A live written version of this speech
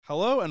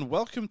Hello and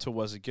welcome to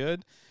Was It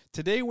Good?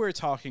 Today we're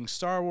talking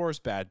Star Wars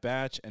Bad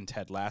Batch and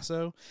Ted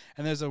Lasso,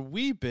 and there's a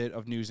wee bit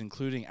of news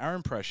including our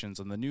impressions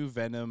on the new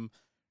Venom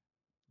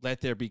Let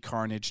There Be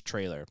Carnage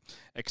trailer.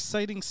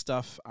 Exciting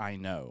stuff, I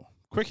know.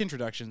 Quick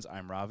introductions,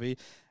 I'm Ravi,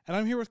 and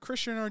I'm here with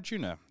Christian and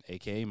Arjuna,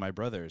 aka my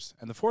brothers,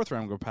 and the fourth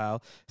Ramgo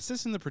pal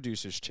sits in the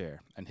producer's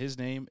chair, and his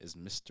name is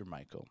Mr.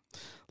 Michael.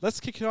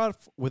 Let's kick it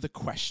off with a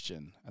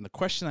question, and the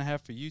question I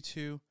have for you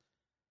two: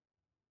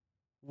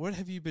 what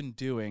have you been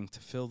doing to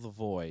fill the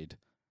void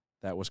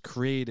that was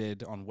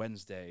created on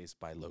Wednesdays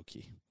by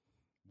Loki?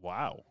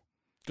 Wow.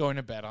 Going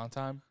to bed on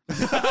time.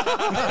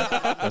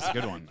 That's a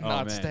good one.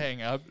 Not man.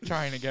 staying up,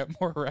 trying to get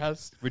more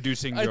rest.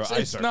 Reducing your eye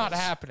It's not circles.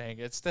 happening.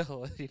 It's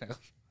still,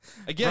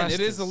 Again, rest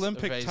it is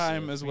Olympic evasive.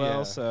 time as well,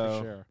 Yeah, so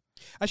for sure.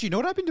 Actually, you know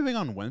what I've been doing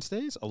on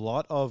Wednesdays? A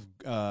lot of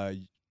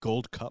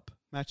Gold Cup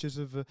matches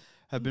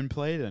have been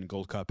played, and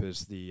Gold Cup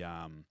is the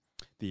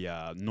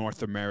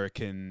North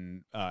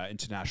American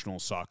international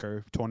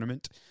soccer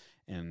tournament,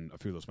 and a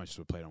few of those matches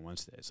were played on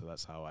Wednesday. So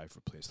that's how I've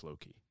replaced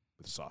Loki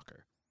with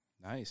soccer.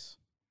 nice.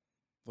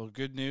 Well,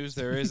 good news.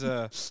 There is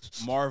a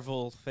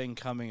Marvel thing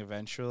coming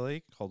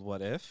eventually called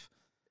What If.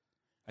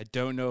 I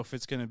don't know if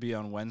it's going to be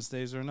on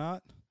Wednesdays or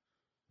not.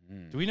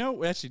 Do we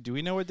know? Actually, do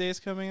we know what day it's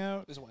coming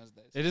out? It's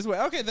Wednesdays. It is.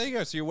 Okay, there you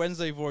go. So your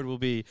Wednesday void will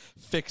be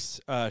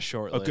fixed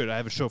shortly. Oh, good. I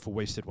have a show for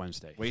Wasted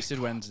Wednesday. Wasted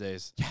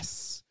Wednesdays.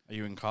 Yes. Are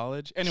you in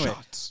college? Anyway,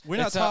 Shots. we're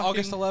not It's talking.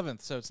 August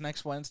 11th, so it's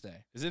next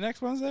Wednesday. Is it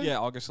next Wednesday? Yeah,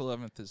 August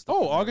 11th is the Oh,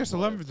 premiere August of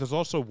What If. 11th is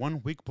also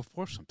 1 week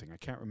before something. I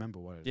can't remember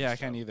what it is. Yeah, I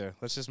can't either.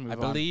 Let's just move I on.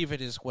 believe it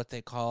is what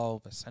they call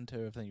the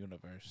center of the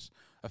universe,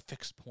 a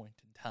fixed point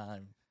in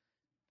time.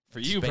 For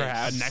you, Space.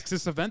 perhaps. A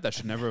Nexus event that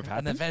should never have An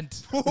happened.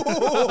 event.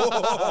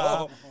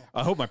 I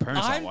hope my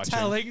parents aren't I'm watching.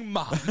 telling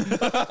mom.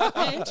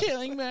 I'm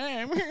telling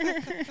mom.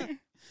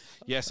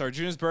 Yes,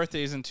 Arjuna's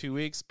birthday is in 2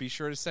 weeks. Be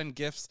sure to send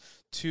gifts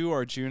to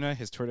Arjuna.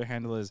 His Twitter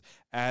handle is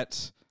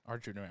at.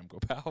 Arjuna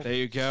Ramgopal. There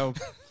you go.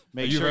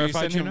 Make you sure you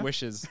verified, send him Juna?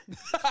 wishes.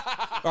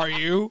 Are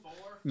you?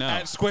 No.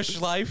 At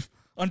Squish Life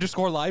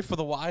 _life with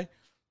a Y.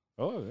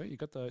 Oh, you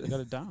got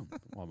it down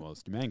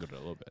almost. You mangled it a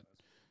little bit.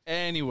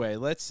 Anyway,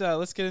 let's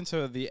get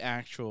into the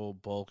actual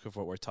bulk of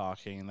what we're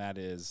talking, and that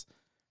is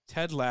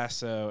Ted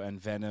Lasso and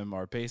Venom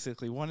are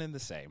basically one and the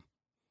same.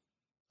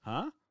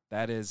 Huh?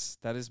 That is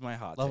my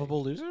hot take.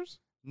 Lovable losers?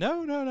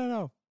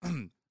 No.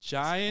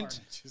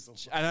 Giant.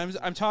 And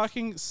I'm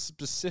talking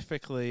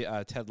specifically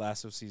Ted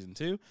Lasso season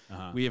 2.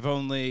 Uh-huh. We have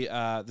only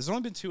there's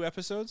only been 2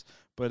 episodes,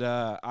 but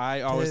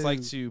I always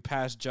like to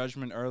pass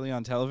judgment early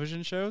on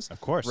television shows. Of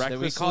course. Rec- Then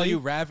we call you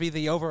Ravi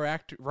the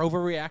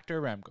Rover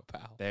Reactor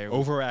Ramgopal. There,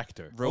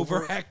 Overactor.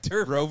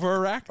 Overactor.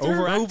 Rover actor.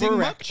 Overacting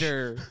much?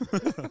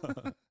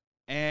 Overactor.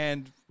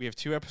 And we have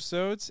 2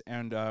 episodes,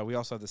 and we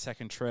also have the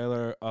second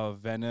trailer of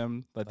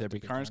Venom Let There Be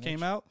Carnage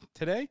came out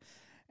today,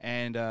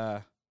 and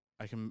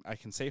I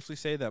can safely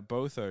say that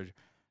both are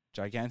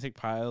gigantic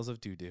piles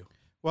of doo-doo.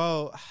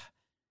 Well,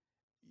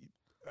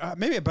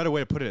 maybe a better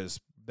way to put it is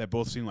they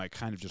both seem like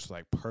kind of just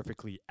like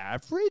perfectly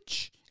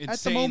average at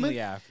the moment. Insanely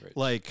average.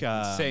 Like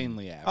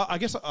Insanely average. I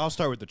guess I'll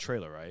start with the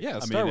trailer, right? Yeah, I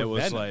start mean, it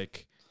with was Venom.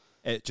 like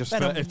it just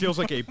Venom. it feels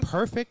like a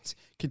perfect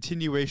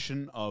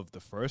continuation of the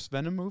first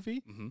Venom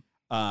movie.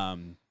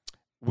 Mhm.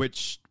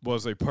 Which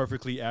was a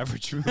perfectly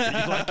average movie.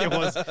 Like it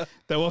was,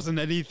 there wasn't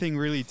anything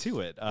really to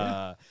it.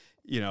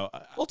 You know,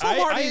 Well, Tom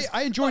Hardy's-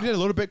 I enjoyed it a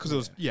little bit because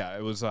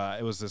it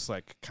was this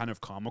like kind of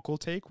comical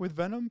take with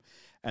Venom,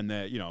 and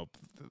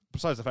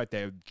besides the fact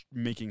they're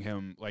making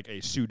him like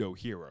a pseudo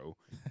hero,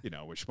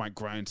 which might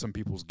grind some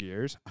people's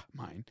gears,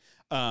 mine.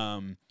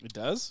 It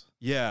does?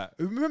 Yeah,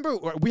 remember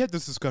we had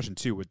this discussion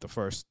too with the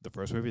first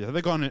movie. Have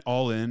they gone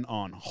all in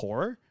on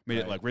horror? Made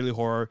it Right. like really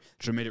horror.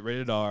 Should have made it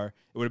rated R.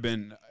 It would have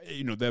been,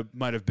 there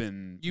might have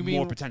been You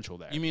more mean- potential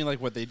there. You mean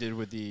like what they did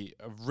with the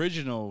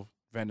original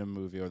Venom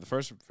movie or the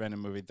first Venom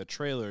movie? The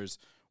trailers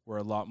were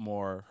a lot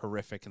more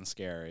horrific and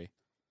scary.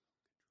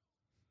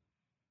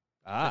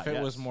 If it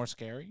yes. was more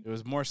scary. It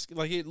was more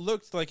like it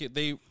looked like it.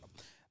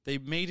 They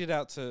made it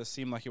out to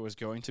seem like it was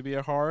going to be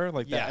a horror,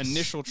 like that Yes.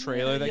 initial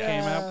trailer that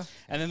came Yeah. out,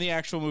 and then the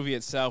actual movie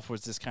itself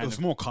was this It kind was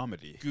of more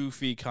comedy.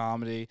 goofy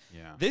comedy.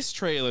 Yeah. This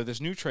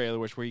new trailer,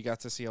 where you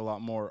got to see a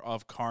lot more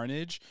of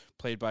Carnage,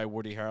 played by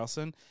Woody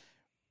Harrelson,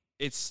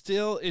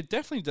 it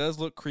definitely does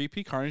look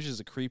creepy. Carnage is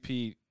a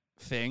creepy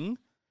thing.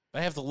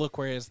 They have the look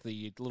where it's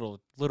the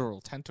little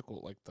literal tentacle,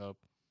 like the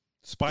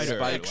Spider, Spy-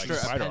 like extra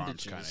spider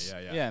arms, appendages. kind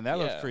of. Yeah, Yeah. and that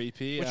Yeah. looked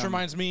creepy. which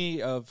reminds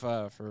me of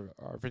for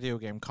our video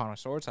game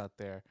connoisseurs out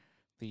there,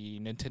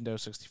 the Nintendo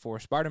 64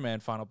 Spider-Man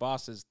final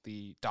boss is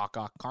the Doc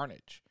Ock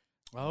Carnage.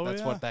 oh,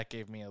 That's yeah. what that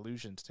gave me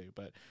allusions to.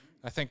 But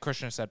I think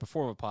Christian said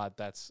before the pod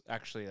that's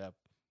actually a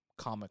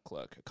comic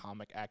look, a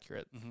comic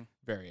accurate Mhm.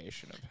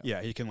 variation of him.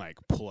 Yeah, he can like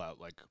pull out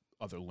like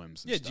other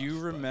limbs. And Yeah, stuff, do you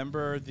but-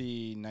 remember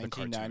the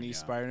 1990s yeah.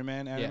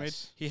 Spider-Man animated?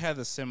 Yes. He had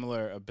a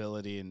similar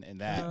ability in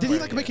that. Did he where-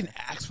 like make an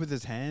axe with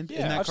his hand in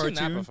Yeah, that I've cartoon?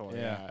 seen that before.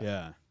 Yeah.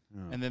 Yeah.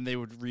 and then they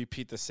would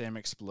repeat the same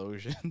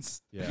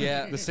explosions.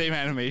 Yeah. The same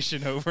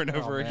animation over and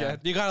over Oh, man. again.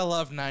 You gotta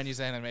love 90s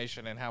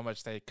animation and how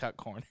much they cut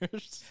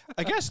corners.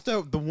 I guess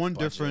the one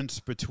Budget. difference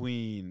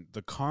between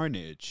the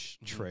Carnage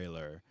Mhm.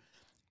 trailer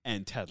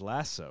and Ted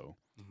Lasso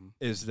Mhm.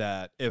 is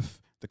that if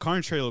the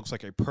Carnage trailer looks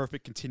like a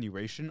perfect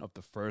continuation of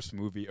the first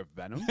movie of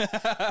Venom,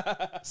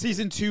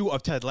 season 2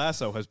 of Ted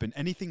Lasso has been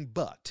anything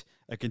but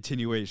a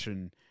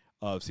continuation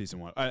of season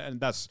 1. And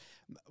that's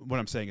what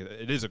I'm saying.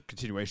 It is a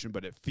continuation,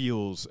 but it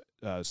feels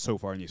so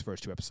far in these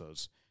first 2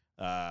 episodes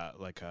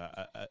like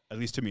at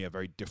least to me a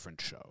very different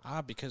show.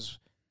 Because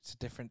it's a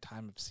different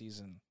time of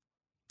season.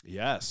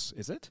 Yes,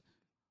 is it?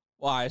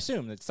 Well, I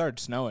assume it started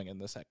snowing in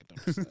the second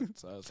episode.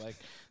 So it's like,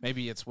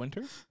 maybe it's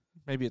winter.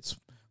 Maybe it's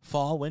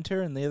fall,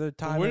 winter, and the other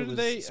time Where it do was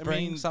they?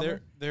 spring, I mean,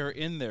 summer. they're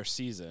in their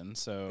season,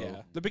 so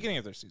Yeah, the beginning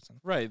of their season.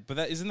 right. But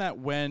isn't that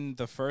when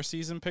the first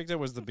season picked up?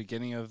 Was the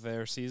beginning of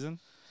their season,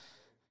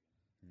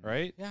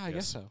 right? Yeah, I Yes.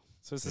 guess so.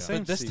 So it's the Yeah. same.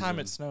 But this time season.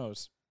 it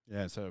snows.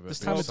 Yeah, instead of This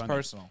it time being it's sunny.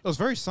 personal. It was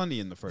very sunny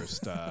in the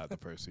first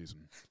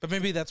season. But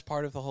maybe that's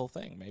part of the whole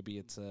thing. Maybe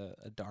it's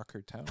a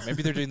darker tone.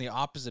 Maybe they're doing the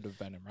opposite of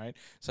Venom, right?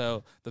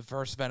 So the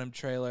first Venom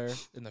trailer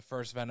in the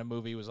first Venom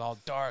movie was all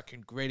dark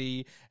and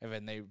gritty, and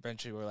then they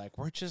eventually were like,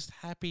 we're just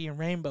happy and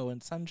rainbow and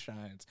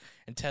sunshines.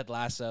 And Ted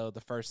Lasso, the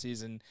first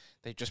season,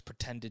 they just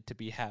pretended to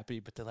be happy,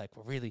 but they're like,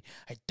 we're really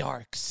a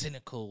dark,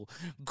 cynical,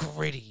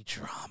 gritty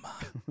drama.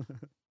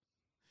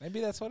 Maybe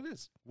that's what it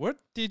is. What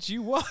did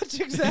you watch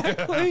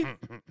exactly?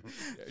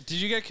 Did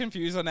you get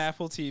confused on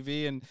Apple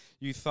TV and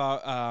you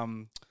thought,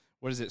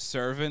 what is it,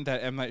 Servant,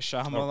 that M. Night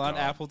Shyamalan God.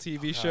 Apple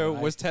TV God, show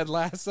I was Ted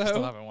Lasso?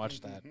 Still haven't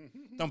watched that.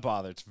 Don't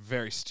bother. It's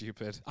very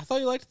stupid. I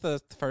thought you liked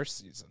the first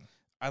season.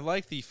 I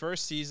like the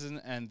first season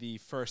and the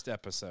first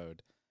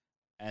episode,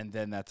 and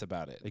then that's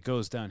about it. It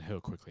goes downhill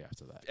quickly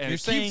after that. And You're it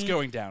keeps saying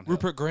going down.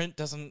 Rupert Grint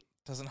doesn't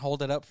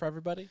hold it up for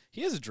everybody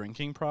He has a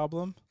drinking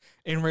problem.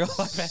 in real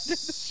life.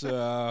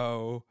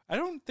 So I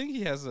don't think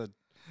he has a.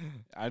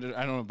 I don't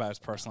know about his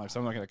personal life, so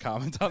I'm not going to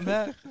comment on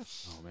that.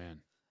 Oh man.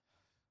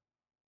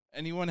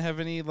 Anyone have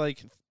any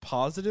like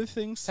positive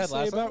things to Ted say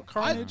Lasso? about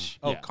Carnage?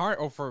 Yeah.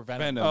 For Venom.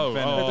 Venom. Oh,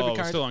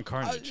 Venom. still on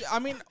Carnage. I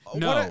mean,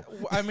 No.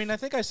 I mean, I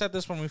think I said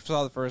this when we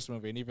saw the first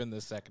movie, and even the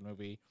second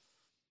movie.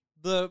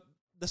 The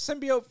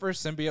symbiote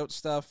versus symbiote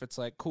stuff. It's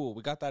like cool.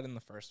 We got that in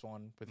the first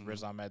one with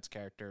Riz Ahmed's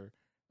character.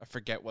 I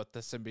forget what the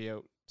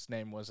symbiote's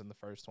name was in the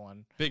first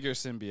one. Bigger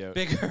symbiote.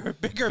 Bigger,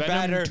 Venom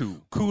badder,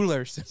 2.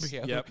 cooler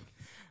symbiote. Yep.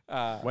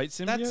 White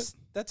symbiote.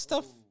 That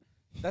stuff.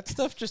 That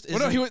stuff just Well,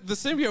 isn't. no, the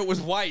symbiote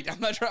was white.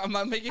 I'm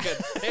not making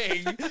a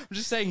thing. I'm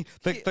just saying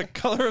the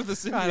color of the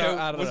symbiote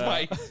I don't was know.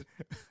 white.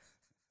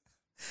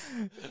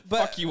 But,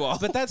 Fuck you all.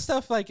 But that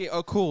stuff, like,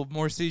 oh, cool,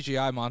 more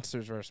CGI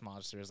monsters versus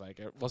monsters. Like,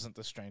 it wasn't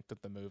the strength of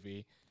the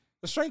movie.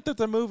 The strength of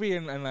the movie,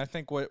 and I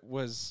think what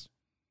was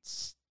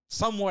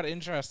somewhat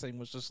interesting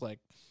was just, like,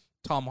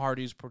 Tom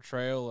Hardy's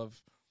portrayal of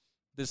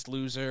this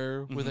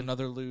loser with Mhm.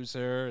 another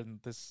loser, and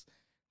this,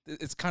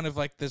 it's kind of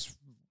like this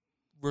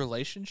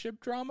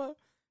relationship drama.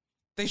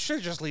 They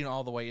should just lean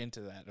all the way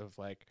into that of,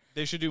 like,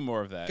 They should do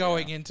more of that.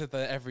 going yeah. into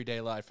the everyday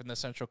life, and the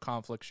central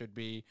conflict should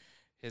be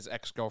his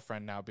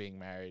ex-girlfriend now being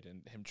married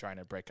and him trying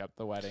to break up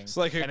the wedding. It's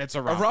like and it's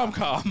a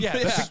rom-com. Yeah,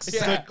 that's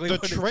exactly The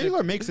what it trailer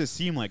should makes it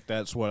seem like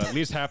that's what at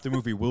least half the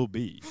movie will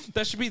be.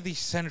 That should be the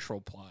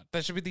central plot.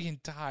 That should be the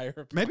entire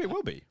plot. Maybe it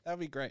will be. That'd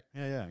be great.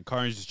 Yeah, yeah. And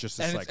Carnage is just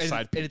this And like it's,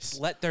 side and it's piece.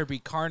 let there be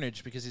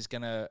carnage because he's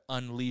gonna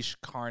unleash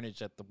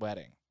carnage at the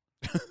wedding.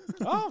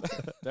 Oh,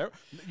 there.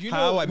 You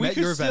How know, I we Met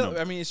could Your still-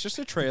 Venom. I mean, it's just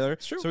a trailer,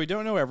 true. so we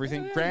don't know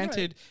everything. Yeah, yeah,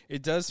 Granted,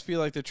 it does feel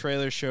like the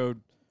trailer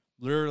showed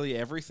literally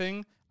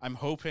everything. I'm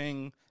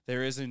hoping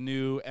there is a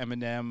new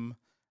Eminem.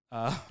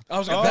 I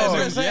was Oh,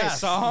 gonna say, yes.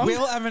 song.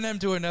 will Eminem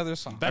do another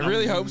song? I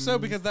really hope so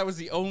because that was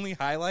the only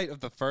highlight of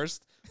the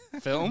first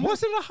film.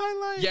 Was it a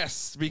highlight?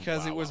 Yes,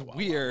 because it Wow, was wow, wow,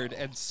 weird wow.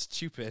 and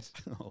stupid,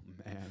 Oh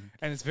man.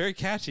 and it's very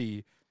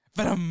catchy.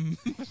 Venom.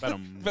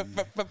 Venom.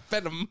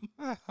 Venom.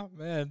 Oh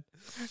man,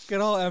 get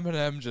all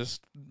Eminem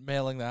just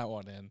mailing that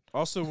one in.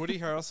 Also, Woody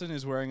Harrelson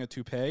is wearing a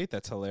toupee.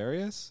 That's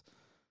hilarious.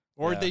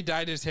 Or Yeah. they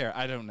dyed his hair.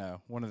 I don't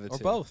know. One of the Or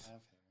two. both.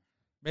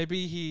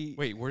 Maybe he.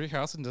 Wait, Woody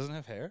Harrelson doesn't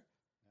have hair?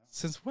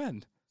 Since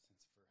when?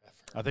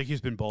 I think he's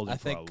been balding I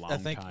for a think- long I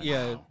think, time.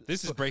 yeah. Wow.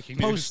 This is breaking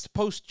news.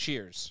 Post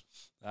Cheers.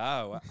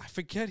 Oh, I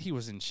forget he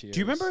was in Cheers. Do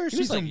you remember He was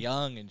season? like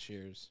young in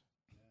Cheers.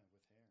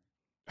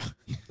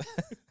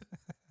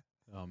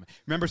 Oh, man.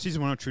 Remember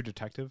season 1 of True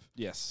Detective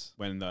Yes.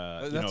 when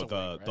the That's a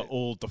wig,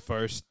 right? the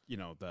first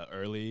the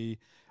early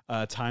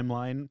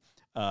timeline.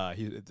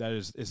 That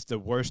is the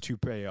worst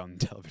toupee on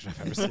television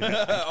I've ever seen.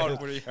 Oh,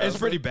 Woody It's Harrelson?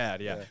 pretty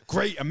bad. Yeah. Yeah.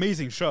 Great,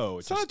 amazing show.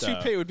 It's not a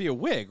toupee. It would be a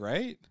wig,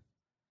 right?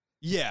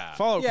 Yeah.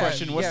 Follow-up Yeah,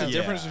 question. What's the yeah.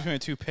 difference between a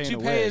toupee and a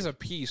Toupee wig? is a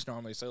piece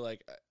normally. So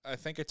like, I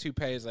think a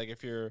toupee is like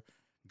if you're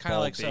kind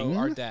of like Balding?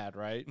 our dad,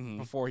 right? Mhm.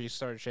 Before he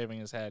started shaving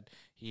his head,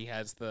 he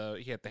had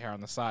the hair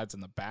on the sides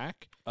and the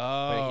back, Oh,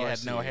 but he I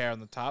had no see. hair on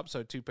the top. So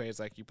a toupee is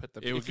like you put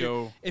the It would if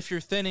you're- go... if you're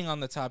thinning on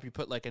the top, you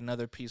put like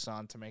another piece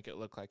on to make it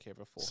look like you have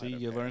a full See, head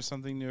of you hair. learn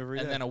something new every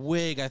day. And then a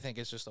wig, I think,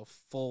 is just a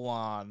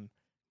full-on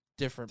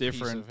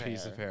different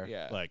piece of hair.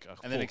 Yeah. Like a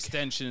And then full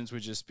extensions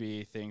would just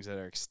be things that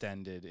are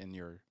extended in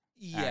your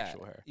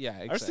actual hair. Yeah,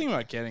 exactly. I was thinking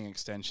about getting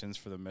extensions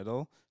for the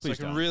middle, so Please I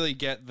can don't. really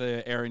get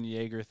the Aaron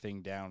Yeager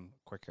thing down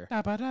quicker. So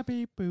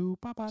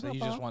you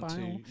just want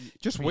to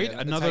Just be wait the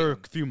another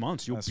Titan. few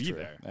months. You'll That's be true.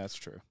 there. That's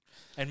true.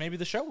 and maybe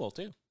the show will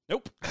too.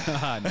 Nope.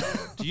 No.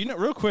 Do you know,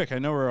 real quick, I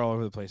know we're all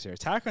over the place here.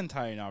 Attack on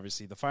Titan,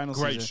 obviously, the final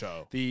Great season.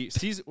 show. The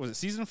season, was it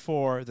season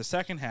 4, the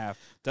second half,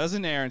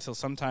 doesn't air until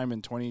sometime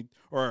in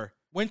Winter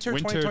Winter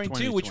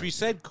 2022, which we 2022.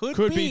 said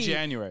could be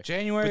January.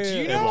 January. But do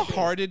you it know how won't be.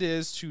 hard it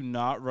is to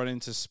not run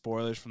into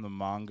spoilers from the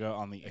manga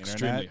on the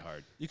Extremely internet?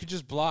 hard. You could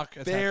just block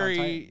Attack on Very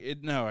Titan.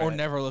 no, or I,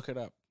 never look it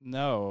up.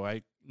 no,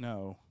 I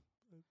no.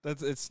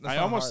 That's I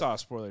not almost hard. saw a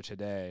spoiler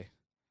today.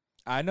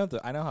 I know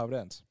how it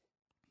ends.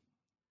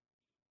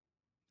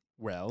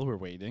 Well, we're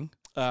waiting.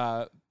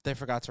 They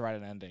forgot to write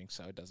an ending,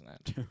 so it doesn't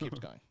end. Keeps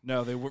going.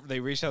 No, they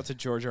reached out to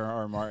George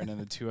R.R. Martin and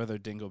the 2 other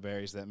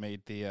dingleberries that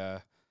made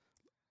the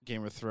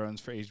Game of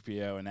Thrones for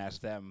HBO and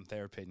asked them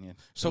their opinion.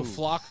 So Ooh.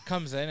 Flock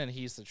comes in and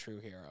he's the true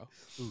hero.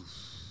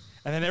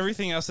 And then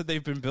everything else that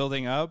they've been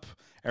building up,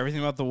 everything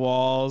about the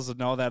walls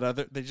and all that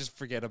other, they just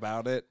forget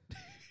about it.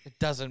 It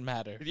doesn't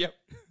matter. Yep.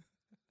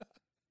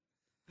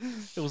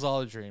 It was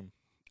all a dream.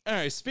 All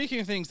right,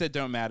 speaking of things that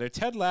don't matter,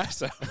 Ted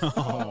Lasso.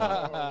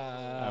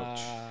 Ouch.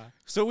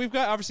 So we've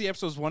got obviously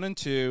episodes 1 and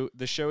 2.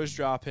 The show is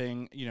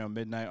dropping,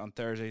 midnight on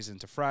Thursdays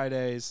into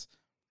Fridays.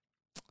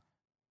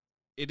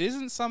 It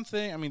isn't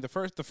something. I mean, the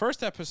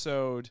first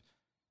episode,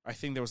 I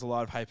think there was a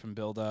lot of hype and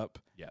build up.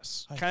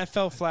 Yes. Kind of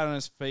fell flat on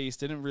his face.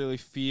 Didn't really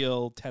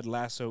feel Ted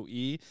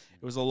Lasso-y. It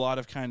was a lot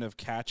of kind of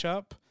catch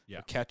up,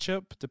 Yeah.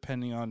 ketchup,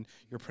 depending on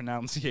your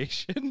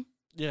pronunciation.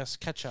 Yes,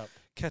 catch up.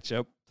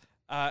 Ketchup.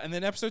 And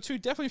then episode 2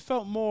 definitely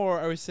felt more,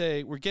 I would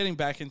say, we're getting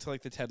back into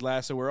like the Ted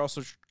Lasso. We're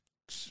also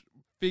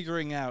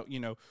figuring out,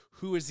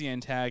 who is the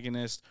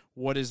antagonist,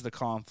 what is the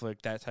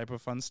conflict, that type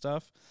of fun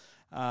stuff.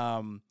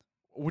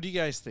 What do you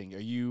guys think? Are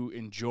you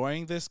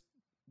enjoying this,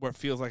 what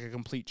feels like a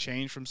complete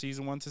change from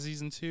season 1 to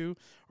season 2?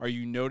 Are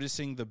you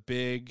noticing the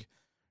big,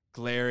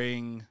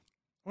 glaring, I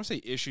won't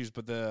say issues,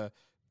 but the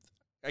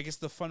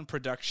fun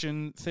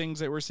production things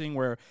that we're seeing,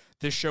 where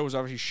this show was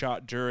obviously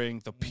shot during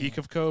the peak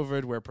of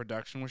COVID, where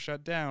production was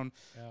shut down.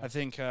 Yeah. I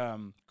think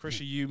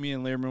Krisha, you, me,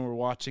 and Learman were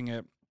watching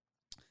it,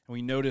 and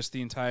we noticed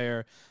the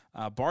entire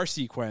bar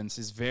sequence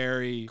is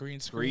very Green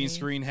green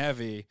screen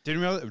heavy.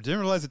 Didn't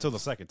realize it till the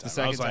second time. The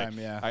second I was time,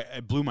 like, yeah.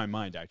 it blew my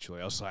mind,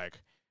 actually. I was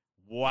like,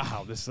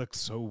 wow, this looks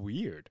so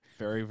weird.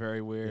 Very,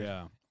 very weird.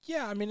 Yeah.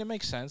 Yeah, I mean, it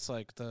makes sense.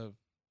 Like, the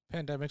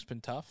pandemic's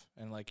been tough,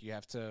 and, like, you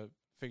have to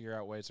figure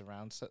out ways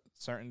around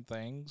certain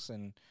things.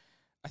 And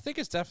I think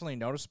it's definitely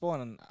noticeable.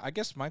 And I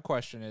guess my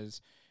question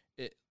is,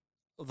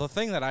 the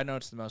thing that I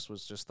noticed the most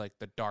was just, like,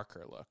 the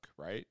darker look,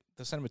 right?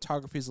 The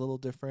cinematography is a little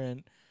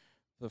different.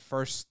 The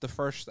first,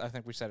 I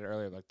think we said it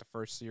earlier, like the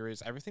first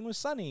series, everything was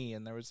sunny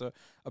and there was a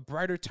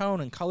brighter tone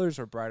and colors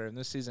were brighter. And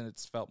this season,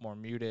 it's felt more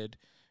muted,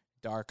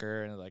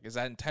 darker. And like, is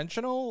that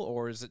intentional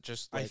or is it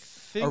just I like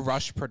think a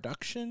rush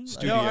production?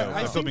 Studio. No, They're I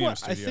think filming in a I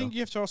studio. think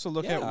you have to also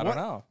look Yeah, at I don't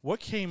know. what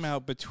came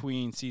out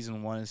between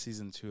season 1 and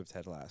season 2 of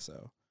Ted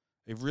Lasso.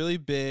 A really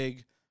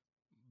big,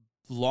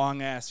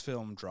 long ass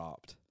film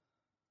dropped.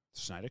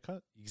 Snyder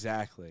Cut?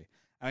 Exactly.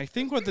 And I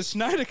think what the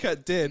Snyder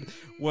Cut did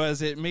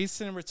was it made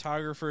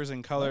cinematographers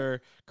and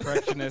color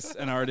correctionists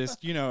and artists,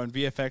 and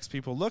VFX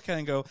people look at it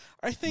and go,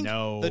 I think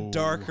No. the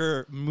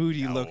darker,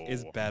 moody look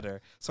is No.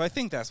 better. So I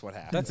think that's what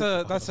happened.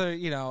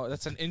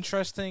 That's an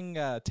interesting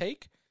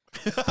take.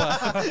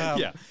 But,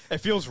 Yeah. It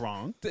feels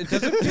wrong. It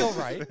doesn't feel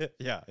right.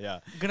 Yeah.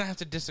 I'm going to have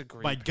to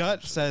disagree. My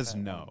gut potentially says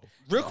with that no. one.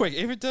 Real quick,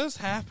 if it does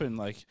happen,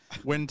 like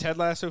when Ted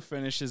Lasso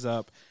finishes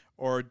up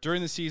or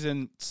during the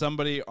season,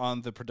 somebody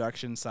on the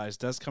production side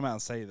does come out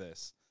and say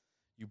this,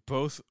 you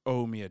both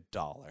owe me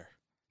 $1.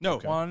 No,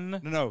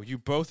 One. no, you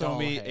both owe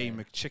me a $1.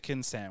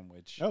 McChicken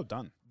sandwich Oh,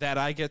 done. that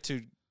I get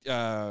to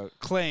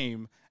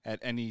claim at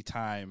any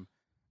time.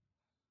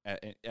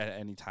 At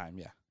any time,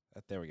 yeah.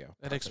 There we go. It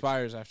Perfect.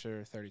 expires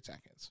after 30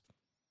 seconds.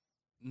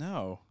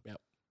 No. Yep.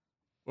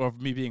 Or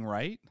of me being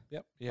right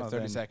Yep. You have Oh,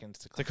 30 then seconds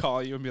to to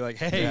call you and be like,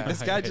 hey, Yeah.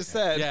 this guy just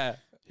said. Yeah.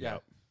 Yeah.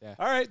 Yep.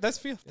 All right, that's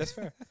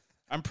fair.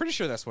 I'm pretty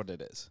sure that's what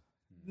it is.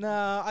 No,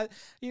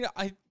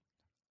 I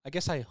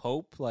guess I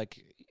hope,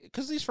 like,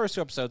 because these first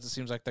 2 episodes, it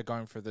seems like they're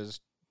going for this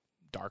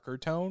darker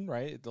tone,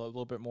 right? A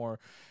little bit more,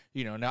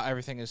 now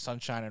everything is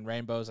sunshine and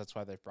rainbows. That's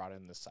why they've brought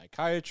in the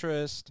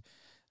psychiatrist,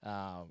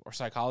 or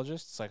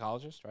psychologist,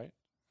 right?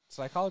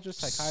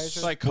 Psychiatrist.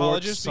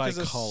 Psychologist, because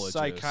a psychologist.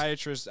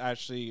 psychiatrist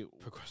actually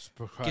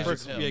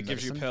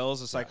gives you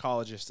pills. A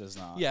psychologist does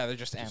not. Yeah, they're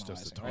just Just does the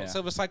analyzing, talk. right? Yeah.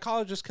 So the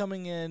psychologist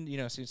coming in,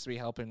 seems to be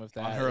helping with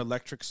that. On her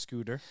electric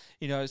scooter.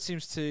 It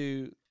seems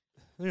to,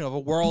 the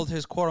world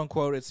has quote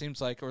unquote, it seems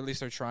like, or at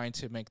least they're trying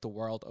to make the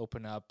world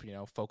open up,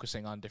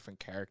 focusing on different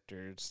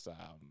characters.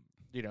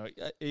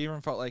 It even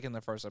felt like in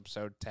the first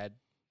episode, Ted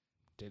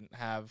didn't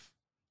have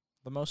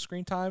the most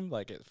screen time.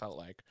 Like, it felt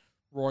like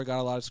Roy got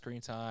a lot of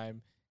screen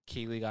time.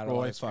 Keeley got all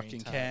Roy the screen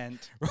fucking time.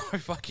 Kent. Roy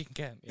fucking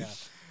Kent.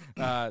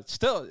 Yeah.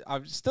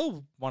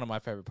 Still one of my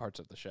favorite parts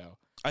of the show.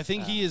 I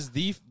think he is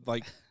these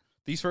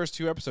first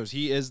 2 episodes.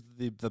 He is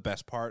the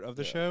best part of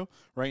the show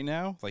right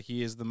now. Like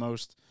he is the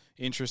most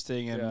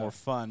interesting and more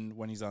fun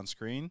when he's on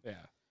screen. Yeah.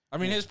 I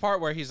mean, his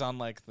part where he's on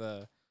like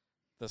the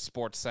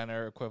Sports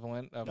Center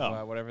equivalent of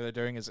whatever they're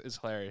doing is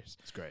hilarious.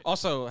 It's great.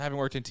 Also, having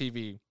worked in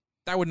TV,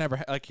 that would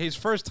never like his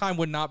first time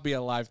would not be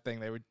a live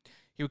thing.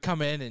 He would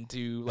come in and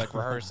do like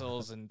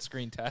rehearsals and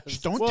screen tests.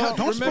 Don't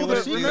remember, spoil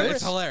the secret.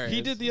 It's hilarious.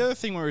 He did the other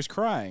thing where he was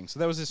crying, so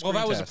that was his screen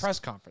Well, that was a test. press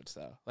conference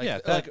though. Like, Yeah,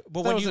 but that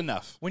when was you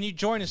enough. when you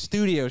join a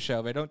studio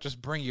show, they don't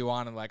just bring you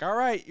on and like, all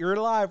right, you're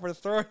live, we're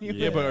throwing you.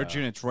 Yeah, in. but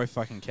Arjuna, it's Roy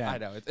fucking Kent. I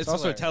know it's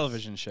also hilarious. a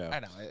television show. I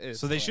know,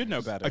 So they should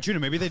know better.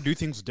 Arjuna, maybe they do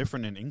things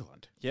different in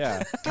England.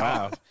 Yeah.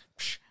 Wow.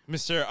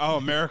 Mr. Oh,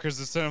 America's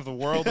the center of the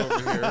world over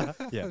here.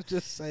 Yeah.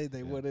 Just say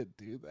they wouldn't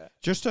do that.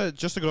 Just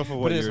to go off of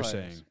what it you is were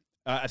hilarious. saying,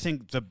 I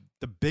think the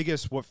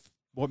biggest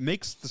what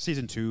makes the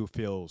season 2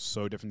 feel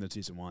so different than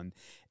season 1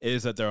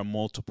 is that there are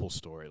multiple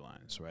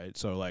storylines, right?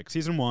 So like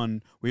season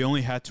 1, we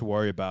only had to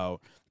worry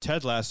about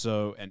Ted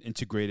Lasso and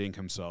integrating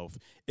himself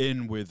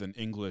in with an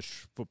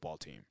English football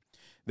team.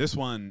 This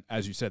one,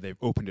 as you said, they've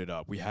opened it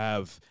up. We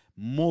have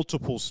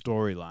multiple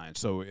storylines,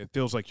 so it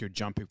feels like you're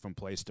jumping from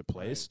place to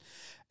place.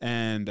 Right.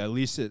 And at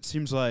least it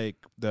seems like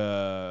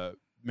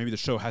maybe the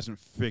show hasn't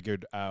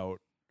figured out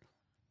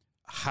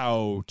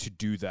how to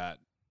do that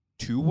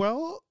too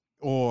well,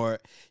 or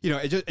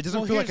it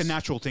doesn't feel like a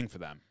natural thing for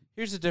them.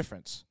 Here's the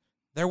difference.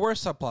 There were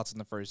subplots in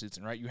the first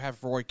season, right? You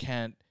have Roy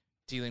Kent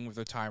dealing with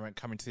retirement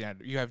coming to the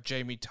end. You have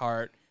Jamie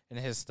Tart and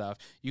his stuff.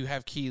 You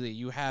have Keeley.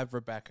 You have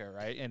Rebecca,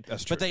 right? And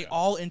That's true, but they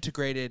all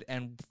integrated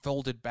and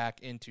folded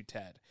back into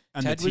Ted.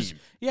 And Ted the was, team.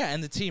 Yeah,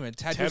 and the team. And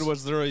Ted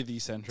was literally the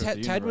center of the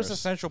universe. Ted was the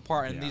central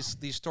part, and Yeah.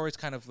 these stories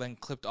kind of then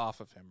clipped off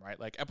of him, right?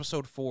 Like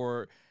episode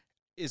 4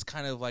 is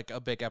kind of like a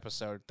big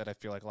episode that I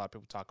feel like a lot of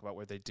people talk about,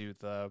 where they do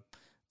the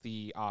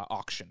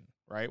auction,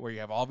 right? Where you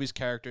have all these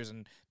characters,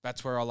 and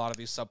that's where a lot of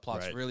these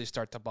subplots Right. really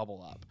start to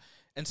bubble up.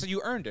 And so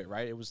you earned it,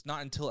 right? It was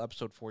not until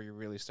episode 4 you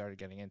really started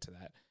getting into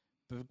that.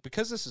 But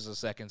because this is a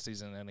second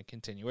season and a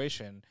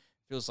continuation,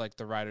 it feels like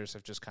the writers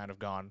have just kind of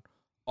gone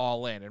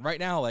all in. And right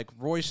now, like,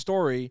 Roy's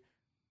story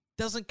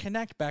doesn't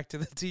connect back to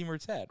the team or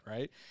Ted,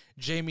 right?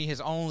 Jamie has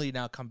only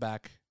now come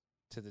back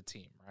to the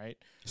team, right?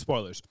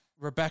 Spoilers.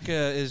 Rebecca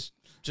is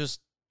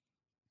just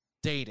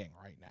dating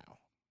right now,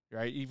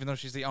 right? Even though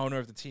she's the owner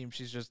of the team,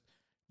 she's just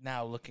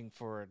now looking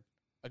for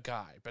a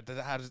guy. But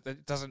that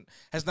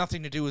has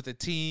nothing to do with the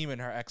team and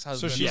her So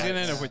ex-husband. she's going to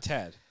end up with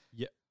Ted.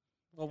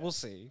 Well, we'll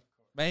see.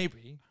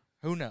 Maybe.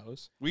 Who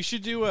knows? We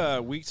should do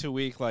a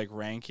week-to-week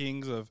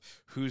rankings of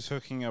who's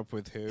hooking up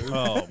with who.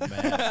 Oh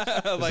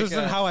man, this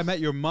isn't How I Met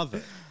Your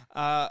Mother.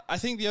 I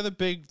think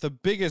the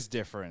biggest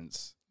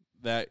difference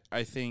that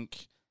I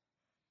think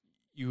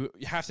you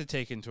have to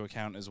take into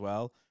account as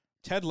well,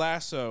 Ted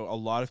Lasso, a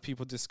lot of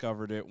people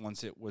discovered it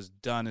once it was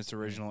done its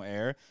original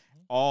air.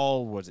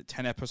 All,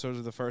 10 episodes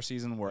of the first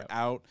season were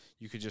out.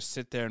 You could just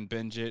sit there and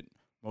binge it.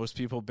 Most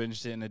people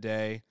binged it in a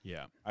day.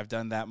 Yeah. I've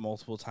done that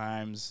multiple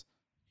times,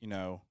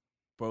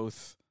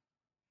 both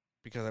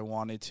because I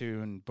wanted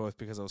to and both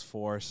because I was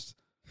forced.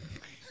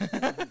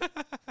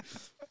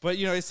 But,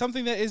 it's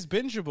something that is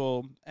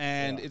bingeable,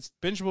 and it's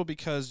bingeable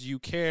because you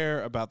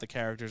care about the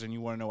characters and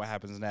you want to know what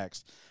happens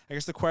next. I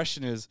guess the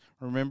question is,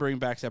 remembering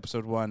back to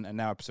episode 1 and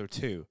now episode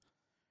 2,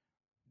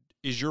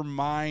 is your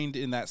mind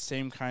in that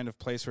same kind of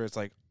place where it's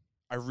like,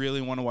 I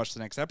really want to watch the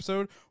next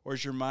episode, or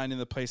is your mind in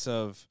the place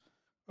of,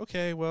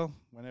 okay, well,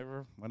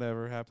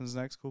 whatever happens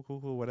next, cool,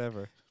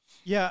 whatever.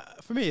 Yeah,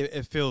 for me,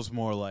 it feels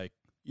more like,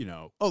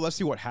 let's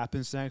see what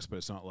happens next, but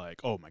it's not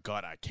like, oh my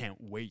God, I can't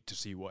wait to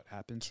see what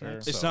happens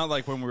next. It's not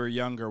like when we were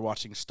younger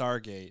watching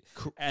Stargate,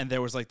 and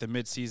there was the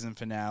mid-season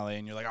finale,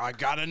 and you're like, oh, I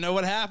gotta know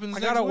what happens. I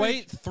next gotta week.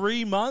 wait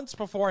 3 months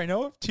before I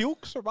know if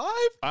Teal'c survived.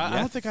 I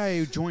don't think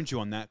I joined you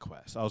on that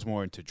quest. I was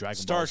more into Dragon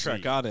Star Ball Trek,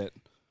 Z. got it.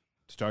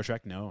 Star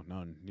Trek? No,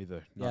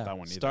 neither. Not Yeah. that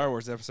one either. Star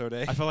Wars Episode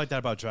 8. I felt like that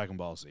about Dragon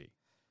Ball Z.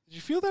 Did you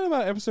feel that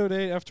about Episode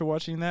 8 after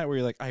watching that, where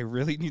you're like, I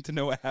really need to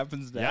know what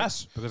happens next?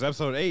 Yes, because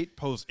episode 8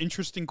 posed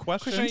interesting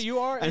questions Krishna, you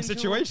are and into-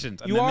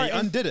 situations, and you then are they in-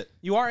 undid it.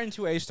 You are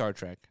into a Star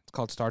Trek. It's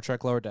called Star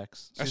Trek Lower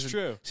Decks. That's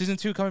true. Season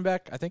 2 coming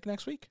back, I think,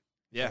 next week.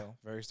 Yeah, So-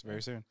 very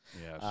soon.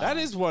 Yeah, That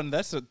is one.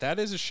 That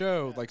is a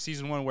show like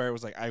season 1 where it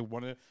was like, I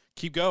want to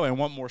keep going. I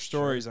want more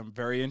stories. I'm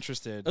very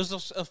interested. It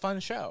was a fun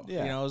show.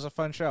 Yeah. It was a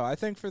fun show. I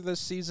think for this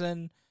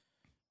season,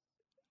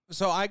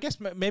 so I guess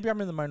maybe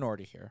I'm in the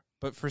minority here,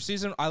 but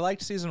I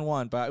liked season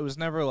 1, but it was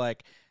never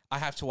like, I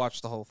have to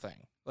watch the whole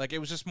thing. Like, it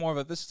was just more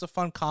of this is a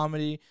fun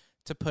comedy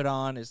to put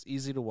on. It's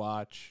easy to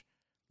watch,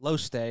 low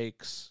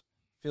stakes,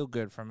 feel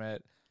good from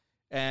it.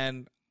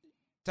 And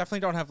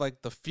definitely don't have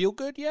the feel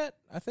good yet,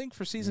 I think,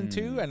 for season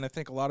 2. And I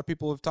think a lot of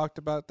people have talked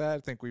about that. I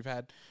think we've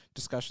had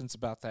discussions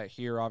about that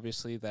here,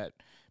 obviously, that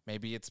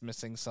maybe it's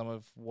missing some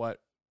of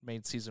what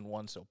made season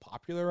 1 so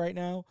popular right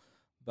now.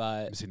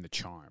 But missing the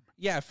charm.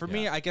 yeah, for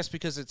me, I guess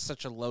because it's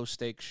such a low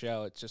stakes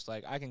show, it's just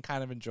like I can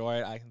kind of enjoy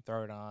it. I can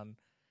throw it on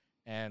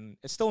and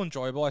it's still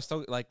enjoyable. I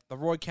still like the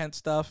Roy Kent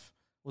stuff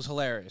was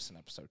hilarious in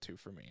episode 2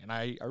 for me, and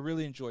I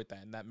really enjoyed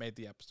that, and that made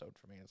the episode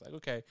for me. It's like,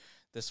 okay,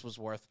 this was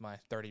worth my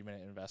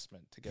 30-minute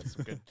investment to get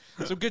some good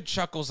some good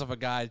chuckles of a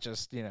guy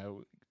just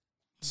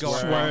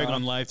Swearing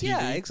on live TV.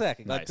 Yeah,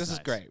 exactly. Like Nice, this is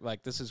nice. great.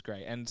 Like this is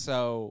great, and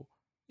so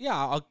yeah,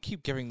 I'll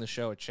keep giving the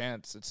show a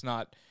chance. It's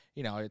not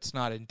it's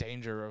not in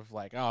danger of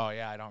like, oh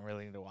yeah, I don't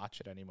really need to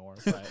watch it anymore.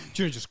 But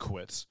Junior just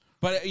quits.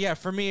 But yeah,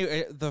 for me,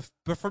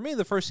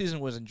 the first season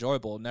was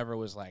enjoyable. It never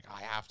was like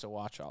I have to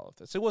watch all of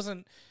this. It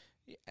wasn't,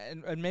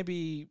 and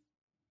maybe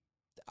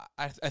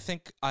I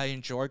think I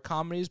enjoyed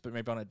comedies, but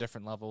maybe on a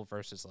different level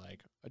versus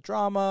like a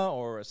drama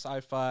or a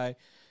sci-fi.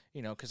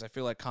 Because I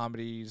feel like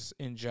comedies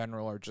in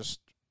general are just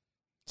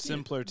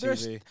Simpler they're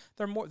TV.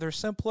 they're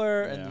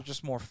simpler and Yeah. they're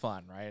just more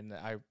fun, right? And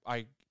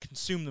I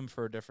consume them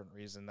for a different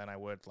reason than I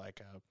would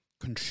like a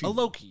Consume.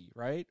 Loki,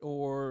 right?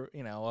 Or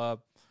a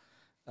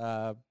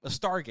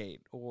Stargate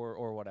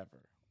or whatever,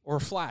 or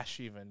Flash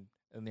even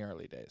in the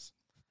early days.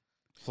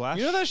 Flash.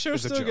 You know that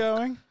show's is a still joke.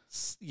 going?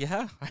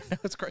 Yeah, I know,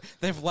 it's great.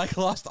 They've like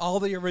lost all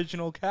the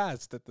original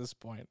cast at this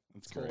point.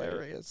 It's great.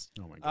 hilarious.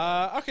 Oh my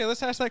god. Okay,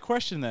 let's ask that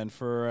question then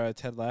for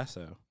Ted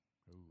Lasso.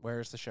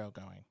 Where's the show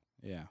going?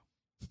 Yeah.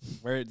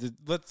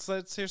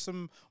 Let's hear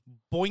some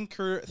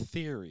boinker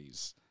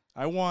theories.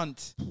 I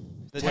want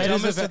the Ted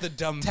is dumbest a of the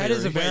dumb Ted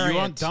is a theories. Wait, you variant.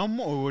 want dumb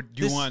or would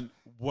you This- want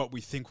what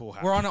we think will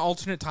happen? We're on an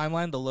alternate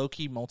timeline. The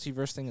Loki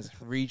multiverse thing has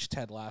reached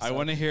Ted Lasso. I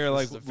want to hear This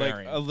like is a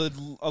variant.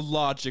 a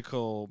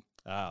logical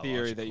Ah,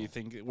 theory that logical. you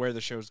think where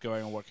the show's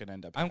going and what could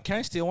end up. Can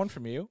I steal one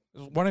from you?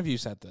 One of you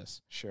said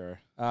this. Sure.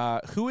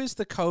 Who is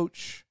the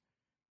coach?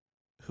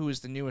 Who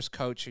is the newest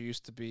coach? Who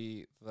used to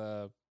be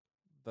the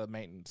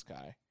maintenance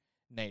guy?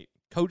 Nate.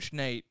 Coach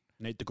Nate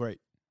Nate the Great.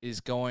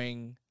 is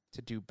going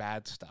to do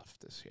bad stuff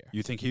this year.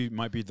 You think he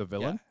might be the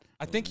villain?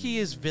 I think he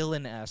is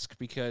villain-esque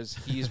because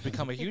he's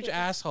become a huge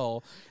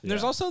asshole. And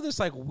there's Yeah. also this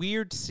like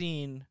weird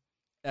scene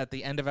at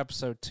the end of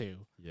episode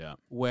 2 Yeah.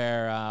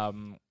 where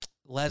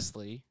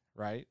Leslie,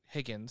 right,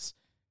 Higgins,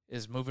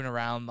 is moving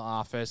around the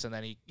office, and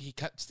then he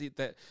cuts the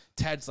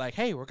Ted's like,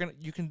 hey,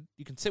 you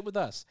can sit with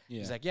us. Yeah.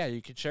 He's like, yeah,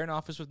 you can share an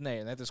office with Nate.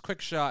 And they have this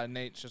quick shot, and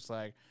Nate's just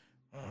like,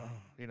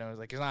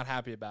 like he's not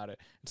happy about it.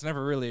 It's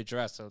never really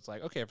addressed, so it's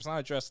like, okay, if it's not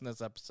addressed in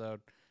this episode,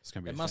 It's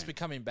gonna be. it must be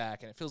coming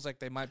back, and it feels like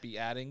they might be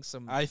adding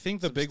some. I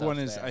think the some big stuff one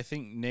is there. I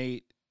think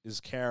Nate's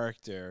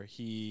character,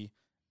 he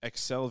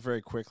excelled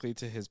very quickly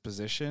to his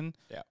position.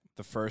 Yeah.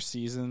 The first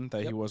season that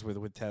he Yep. was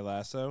with Ted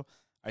Lasso.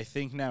 I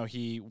think now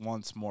he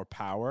wants more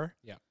power.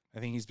 Yeah. I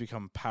think he's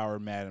become power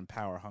mad and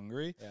power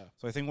hungry. Yeah.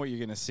 So I think what you're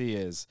going to see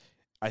is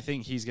I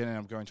think he's going to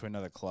end up going to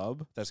another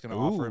club that's going to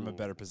offer him a Ooh.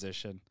 better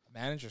position.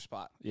 manager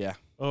spot. Yeah.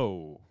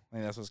 Oh. I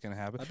think that's what's going to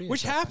happen. That'd be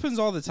Which interesting. happens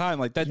all the time.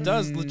 Like that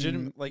does Mm,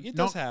 legitimate like it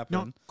not- does happen.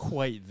 Not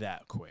quite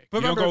that quick. But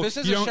You don't remember, go- this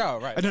is you a don't- show,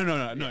 right?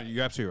 No.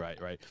 You're absolutely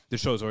right. Right. The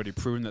show's already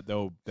proven that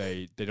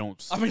they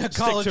don't. I mean, a stick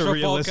college to football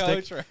realistic.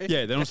 coach, right?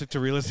 Yeah, they don't stick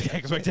to realistic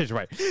expectations.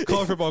 Right.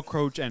 College football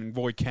coach and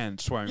Roy Kent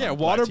swearing. Yeah, on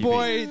live TV.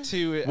 Waterboy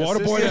to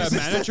Waterboy to assistant-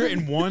 manager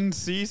in one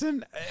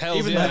season. Hells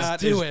Even yeah.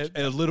 that Do is it.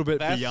 a little bit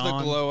That's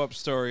beyond. the glow up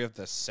story of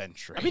the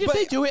century. I mean, if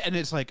they do it and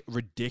it's like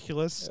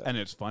ridiculous and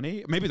it's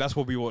funny, maybe that's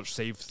what we watch.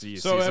 Save the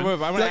So season. I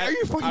want Like, are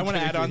you fucking to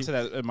add kidding on me? to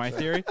that my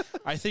theory.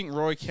 I think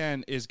Roy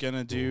Kent is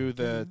gonna do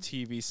the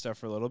TV stuff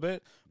for a little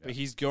bit, but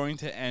he's going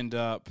to end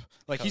up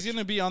like he's Coach.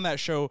 gonna be on that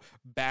show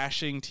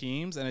bashing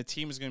teams, and a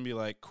team is gonna be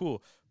like,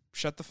 "Cool,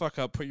 shut the fuck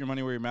up, put your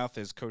money where your mouth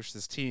is, coach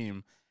this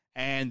team,"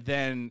 and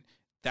then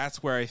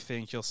that's where I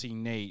think you'll see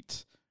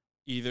Nate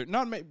either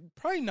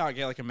probably not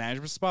get like a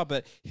management spot,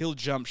 but he'll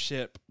jump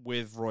ship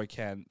with Roy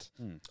Kent.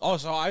 Oh,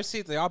 so I see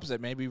it the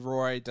opposite. Maybe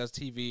Roy does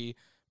TV,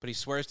 but he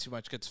swears too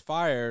much, gets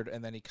fired,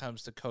 and then he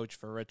comes to coach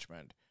for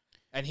Richmond.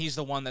 And he's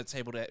the one that's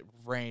able to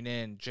rein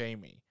in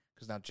Jamie,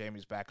 because now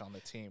Jamie's back on the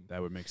team.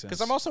 That would make sense.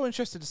 Because I'm also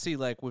interested to see,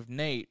 like, with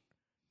Nate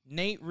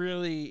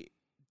really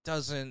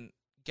doesn't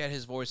get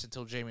his voice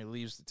until Jamie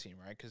leaves the team,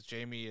 right? Because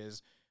Jamie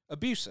is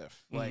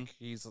abusive. Mhm. Like,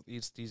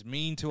 he's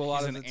mean to a lot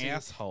He's of an the team.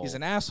 asshole. He's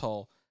an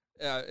asshole.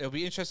 It'll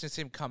be interesting to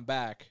see him come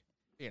back.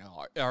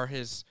 Are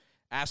his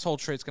asshole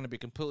traits going to be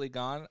completely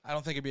gone? I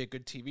don't think it'd be a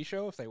good TV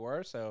show if they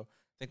were. So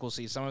I think we'll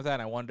see some of that.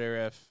 And I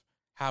wonder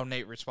how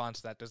Nate responds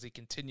to that. Does he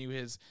continue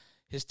his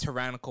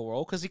tyrannical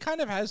role? Because he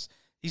kind of has.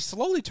 He's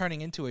slowly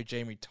turning into a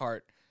Jamie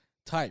Tart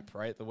type,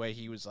 right? The way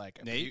he was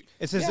like Nate?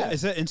 It's Yeah.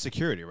 it's that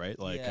insecurity, right?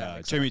 Like Yeah,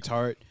 exactly. Jamie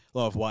Tart, a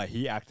lot of why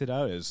he acted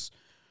out is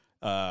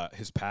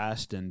his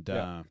past and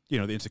Yeah.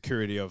 the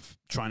insecurity of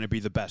trying to be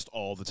the best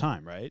all the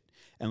time, right?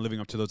 And living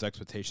up to those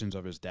expectations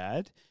of his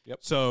dad. Yep.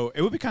 So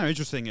it would be kind of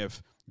interesting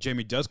if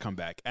Jamie does come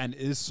back and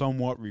is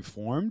somewhat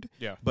reformed.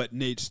 Yeah. But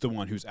Nate's the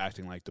one who's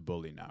acting like the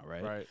bully now,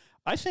 right? right.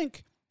 I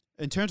think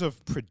in terms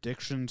of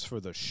predictions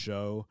for the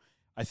show,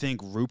 I think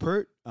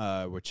Rupert,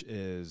 which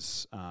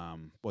is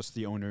what's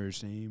the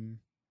owner's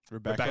name?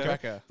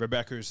 Rebecca.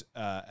 Rebecca's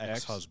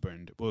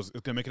ex-husband was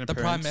going to make an The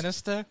appearance. Prime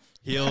Minister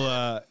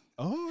He'll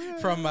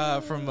from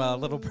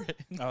Little Britain.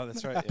 Oh,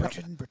 that's right. yeah.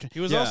 Britain. He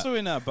was Yeah. also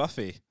in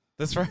Buffy.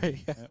 That's right.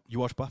 You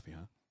watch Buffy,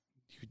 huh?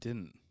 You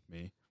didn't.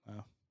 Me.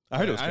 Oh. I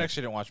heard it was I good.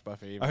 actually didn't watch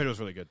Buffy. I heard it was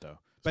really good though.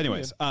 But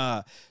anyways,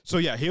 so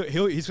yeah, he's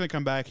going to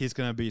come back. He's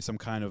going to be some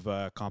kind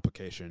of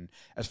complication.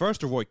 As far as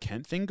the Roy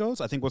Kent thing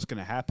goes, I think what's going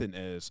to happen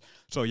is,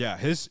 so yeah,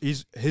 he's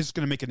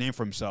going to make a name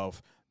for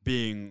himself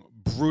being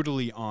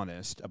brutally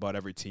honest about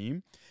every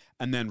team,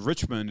 and then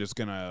Richmond is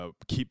going to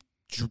keep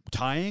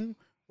tying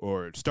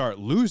or start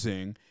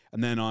losing,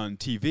 and then on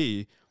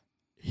TV,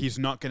 he's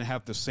not going to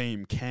have the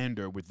same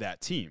candor with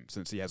that team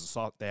since they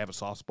have a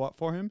soft spot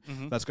for him.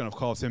 Mm-hmm. That's going to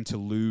cause him to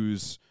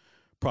lose.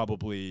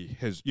 Probably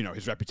his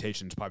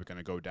reputation is probably going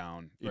to go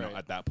down, Right.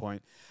 at that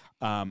point.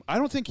 I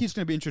don't think he's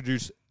going to be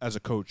introduced as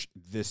a coach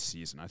this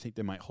season. I think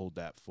they might hold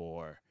that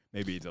for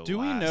maybe the Do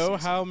we last know season.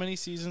 how many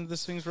seasons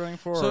this thing's running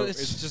for? So or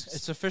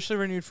it's officially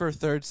renewed for a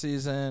third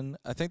season.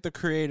 I think the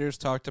creators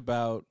talked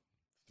about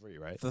 3,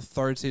 right? the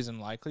third season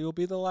likely will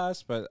be the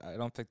last, but I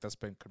don't think that's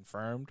been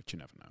confirmed. But you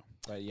never know.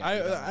 But yeah, we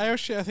don't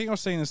know. I think I was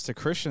saying this to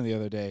Christian the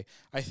other day.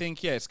 I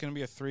think it's going to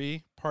be a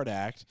 3-part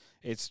act.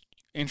 It's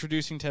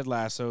introducing Ted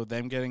Lasso,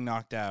 them getting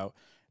knocked out.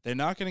 They're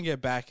not going to get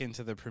back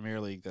into the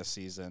Premier League this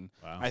season.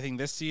 Wow. I think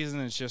this season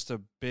is just a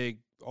big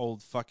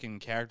old fucking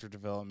character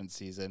development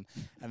season.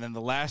 And then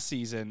the last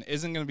season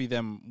isn't going to be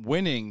them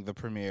winning the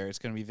Premier. It's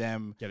going to be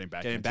them Getting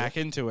back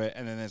into it.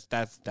 And then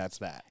that's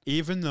that.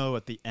 Even though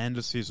at the end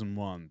of season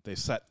 1, they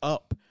set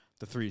up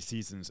the 3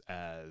 seasons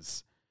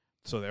as...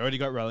 So they already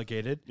got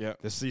relegated. Yeah.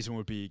 This season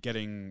would be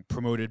getting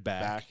promoted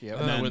back. Yep.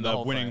 And then win the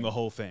whole winning thing. the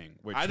whole thing.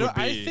 Which I would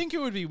be, I think it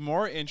would be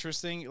more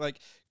interesting,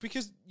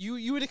 because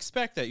you would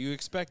expect that. You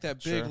expect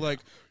that big,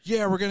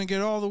 Sure. we're gonna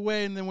get all the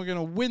way and then we're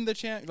gonna win the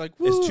champ. Like,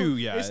 It's woo! too-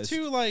 yeah, it's it's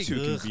too too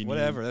convenient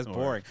whatever. That's or-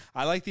 boring.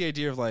 I like the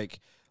idea of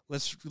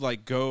let's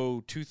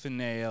go tooth and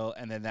nail,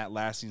 and then that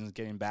last season's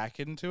getting back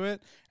into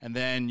it, and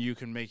then you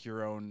can make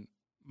your own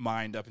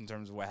mind up in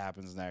terms of what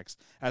happens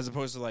next, as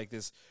opposed to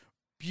this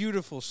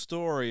beautiful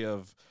story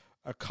of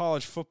a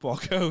college football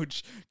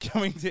coach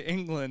coming to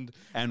England.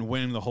 and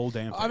winning the whole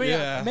damn thing. I mean,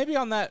 Yeah. maybe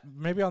on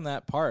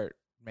that part,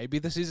 maybe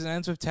the season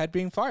ends with Ted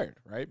being fired,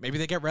 right? Maybe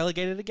they get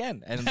relegated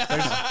again, and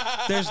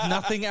there's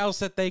nothing else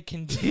that they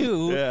can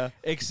do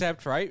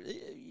except, right?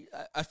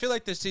 I feel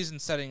like this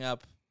season's setting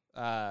up.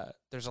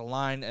 There's a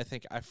line,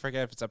 I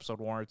forget if it's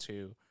episode 1 or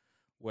 2,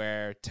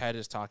 where Ted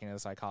is talking to the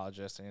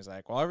psychologist, and he's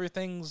like, "Well,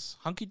 everything's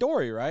hunky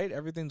dory, right?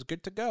 Everything's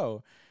good to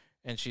go,"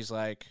 and she's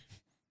like,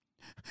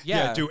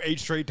 "Yeah, do 8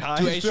 straight ties.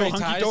 do 8 feel straight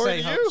ties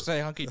hunky-dory to you?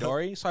 say hunky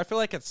dory." So I feel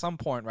like at some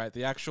point, right,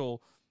 the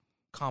actual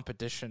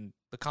competition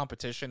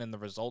and the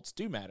results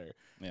do matter.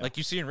 Yeah. Like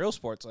you see in real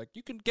sports,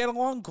 you can get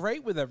along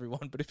great with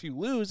everyone, but if you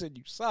lose and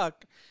you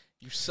suck,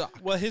 you suck.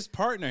 Well, his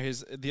partner,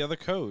 the other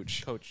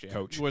coach, Coach, yeah.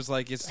 Coach. was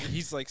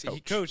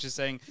coach is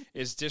saying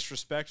is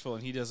disrespectful,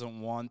 and he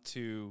doesn't want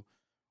to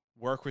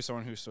work with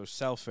someone who's so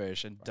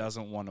selfish and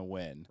doesn't want to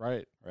win.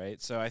 Right.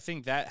 Right. So I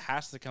think that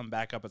has to come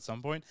back up at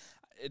some point.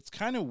 It's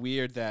kind of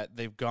weird that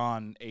they've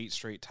gone 8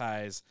 straight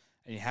ties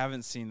and you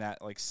haven't seen that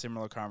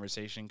similar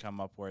conversation come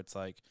up where it's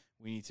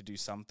we need to do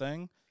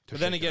something. But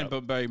then shake it again, up.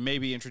 but by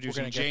maybe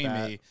introducing gonna get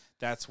Jamie,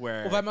 that's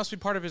where. Well, that must be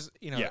part of his,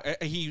 Yeah.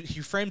 he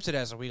frames it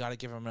as we got to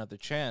give him another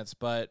chance,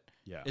 but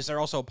Yeah. is there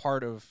also a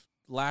part of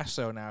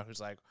Lasso now who's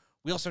like,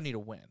 we also need a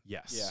win?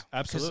 Yes. Yeah.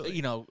 Absolutely.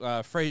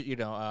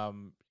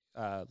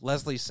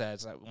 Leslie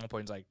says at one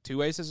point, he's like,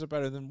 2 aces are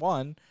better than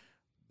 1.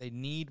 They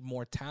need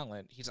more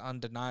talent. He's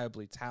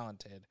undeniably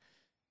talented.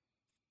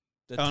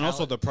 And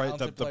also the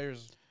talented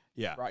players,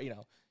 yeah. right?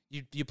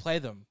 You play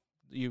them.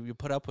 You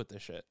put up with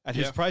this shit. And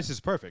his price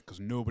is perfect because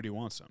nobody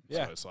wants him.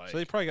 Yeah. So it's like So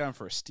they probably got him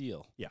for a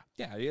steal. Yeah,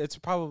 it's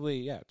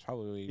probably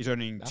he's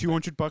earning nothing.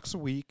 $200 a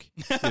week.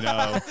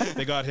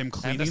 They got him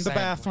cleaning the sandwich.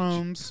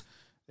 bathrooms.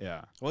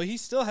 Yeah. Well, he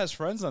still has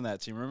friends on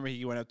that team. Remember,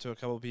 he went up to a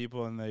couple of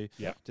people and they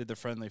did the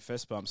friendly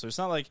fist bump. So it's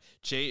not like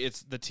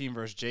it's the team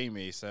versus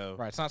Jamie. So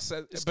right. It's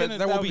not, It's but gonna-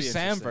 there will that'll be be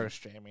Sam interesting. versus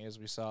Jamie, as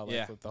we saw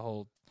with the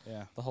whole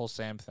yeah,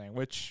 Sam thing,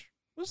 which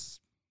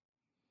was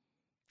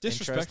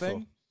disrespectful.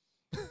 interesting.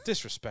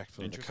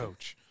 Disrespectful to the Interesting.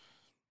 coach.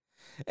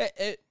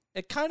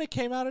 It kind of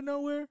came out of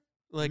nowhere.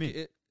 Like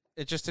mean?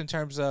 it just in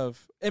terms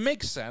of it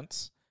makes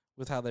sense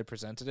with how they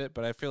presented it,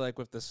 but I feel like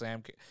with the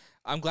Sam,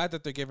 I'm glad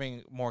that they're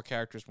giving more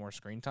characters more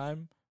screen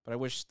time, but I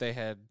wish they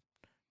had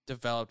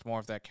developed more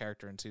of that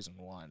character in season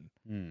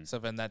 1. So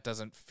then that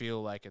doesn't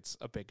feel like it's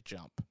a big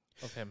jump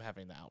of him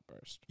having the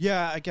outburst.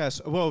 Yeah, I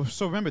guess. Well,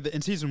 so remember that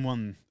in season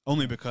 1,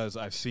 only because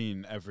I've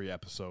seen every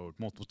episode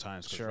multiple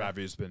times because Sure.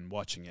 Ravi's been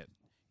watching it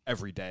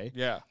every day.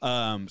 Yeah.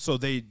 So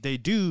they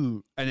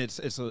do, and it's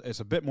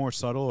a bit more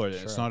subtle, or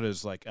it's Sure. not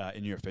as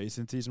in your face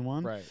in season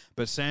 1. Right.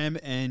 But Sam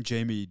and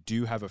Jamie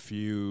do have a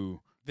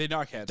few They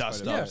knock heads.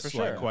 dust quite a bit. ups, for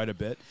sure. quite a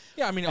bit.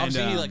 Yeah, I mean, And,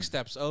 obviously he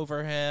steps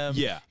over him.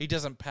 Yeah. He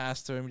doesn't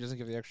pass to him. He doesn't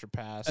give the extra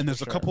pass. And for there's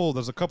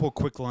sure. a couple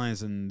quick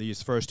lines in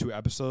these first 2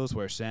 episodes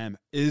where Sam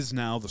is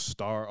now the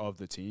star of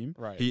the team.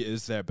 Right. He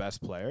is their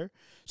best player.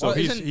 So Well,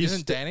 he's isn't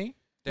sti- Danny?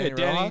 Danny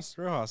Rojas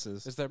Rojas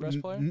is. is their best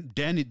player.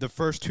 Danny, the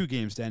first 2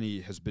 games,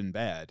 Danny has been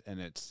bad,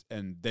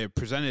 and they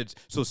presented.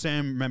 So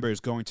Sam, remember, is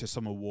going to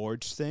some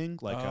awards thing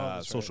like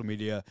that's social right.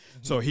 media.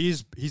 So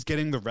he's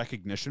getting the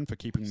recognition for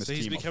keeping this So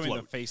he's team becoming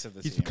afloat. the face of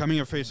the He's team. becoming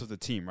a face of the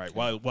team, right?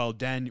 While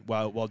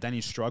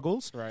Danny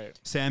struggles, Right.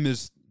 Sam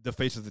is the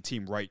face of the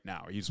team right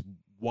now. He's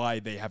why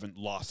they haven't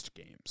lost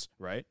games,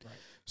 right?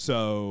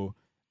 So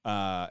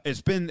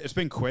it's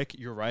been quick.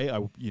 You're right.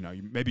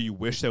 Maybe you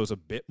wish there was a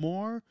bit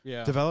more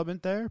Yeah.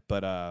 development there,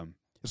 but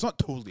it's not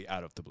totally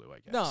out of the blue, I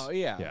guess. No,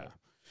 yeah. Yeah.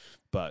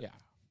 But Yeah.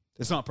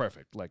 it's not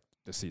perfect. Like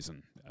the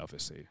season,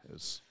 obviously,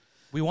 is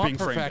We want being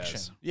framed perfection.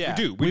 as. Yeah.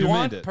 We do. We demand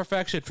want it.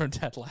 perfection from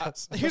Ted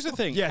Lasso. Here's the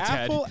thing. Yeah,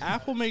 Ted.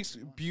 Apple makes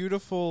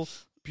beautiful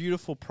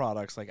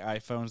products like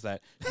iPhones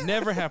that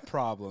never have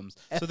problems.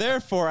 So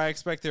therefore, I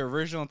expect their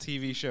original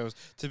TV shows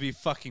to be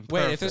fucking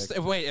perfect.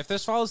 If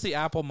this follows the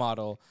Apple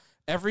model,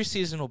 every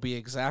season will be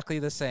exactly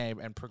the same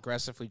and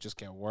progressively just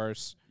get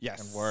worse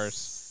and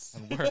worse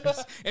and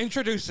worse.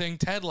 Introducing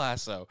Ted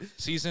Lasso,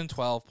 season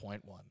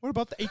 12.1. What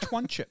about the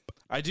H1 chip?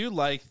 I do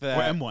like that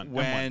Or M1,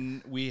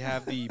 when we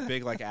have the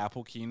big like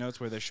Apple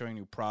keynotes where they're showing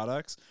new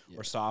products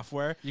or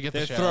software. You get the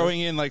they're shows. throwing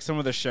in like some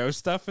of the show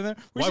stuff in there,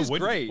 which Why is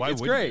wouldn't- great. why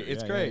It's wouldn't great. you?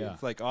 It's Yeah, great. yeah.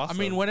 It's like awesome. I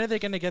mean, when are they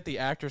going to get the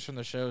actors from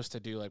the shows to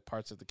do like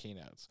parts of the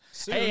keynotes?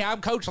 Soon. Hey, I'm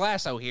Coach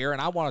Lasso here,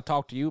 and I want to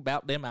talk to you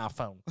about them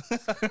iPhone.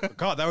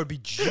 God, that would be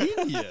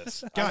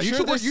genius. I'm God, sure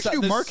you there's should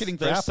do marketing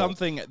for there's Apple.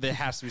 something. There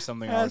has to be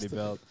something already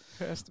built.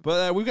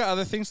 But we got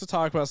other things to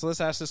talk about, so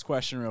let's ask this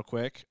question real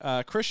quick.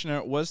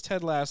 Krishna, was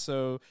Ted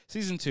Lasso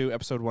season 2,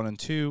 episode 1 and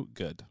 2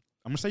 good?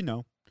 I'm gonna say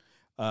no.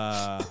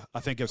 I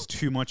think it's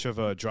too much of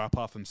a drop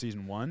off from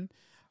season 1.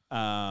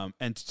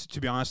 And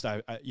to be honest,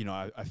 I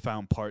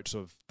found parts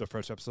of the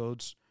first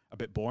episodes a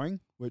bit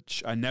boring,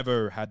 which I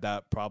never had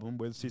that problem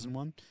with season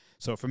 1.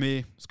 So for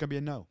me, it's gonna be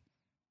a no.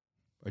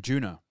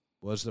 Arjuna,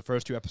 was the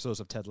first 2 episodes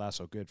of Ted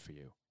Lasso good for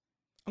you?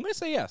 I'm going to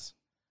say yes.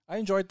 I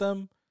enjoyed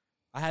them.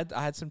 I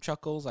had some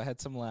chuckles. I had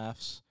some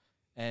laughs.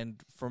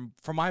 And from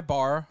my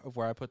bar of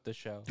where I put this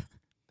show,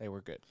 they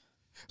were good.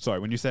 Sorry,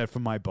 when you said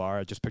from my bar,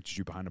 I just pictured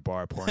you behind a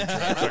bar pouring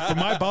drinks. Like, from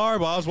my bar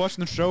while I was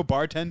watching the show,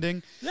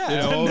 bartending.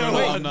 Yeah.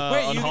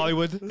 On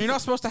Hollywood. You're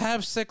not supposed to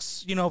have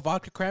 6,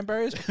 vodka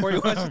cranberries before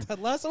you watch the Ted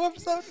Lasso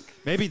episode?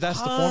 Maybe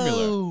that's the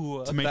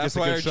formula to make That's this a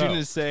why good show. Arjuna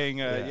is saying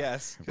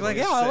yes. You're like,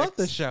 yeah, I love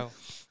this show.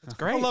 It's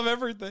great. I love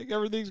everything.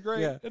 Everything's great.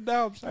 Yeah. And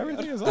now I'm saying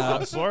Everything it. is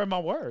I'm slurring my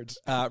words.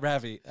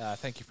 Ravi,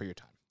 thank you for your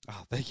time.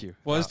 Oh, thank you.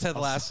 Was Ted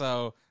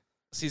Lasso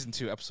season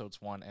 2,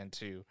 episodes 1 and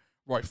 2,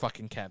 Roy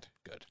fucking Kent,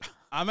 good?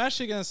 I'm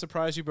actually going to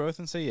surprise you both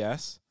and say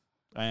yes.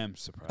 I am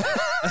surprised.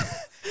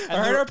 I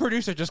heard our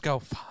producer just go,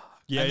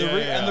 fuck. Yeah,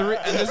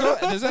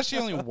 and there's actually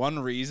only one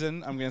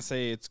reason I'm gonna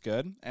say it's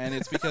good, and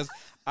it's because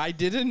I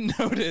didn't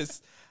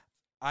notice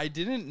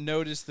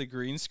the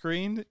green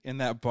screen in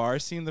that bar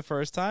scene the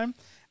first time,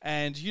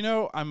 and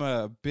I'm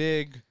a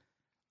big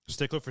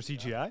Stickler for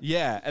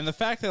CGI? and the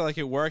fact that like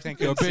it worked and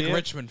I You're a couldn't big see it,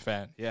 Richmond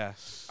fan. yeah,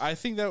 I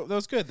think that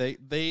was good. They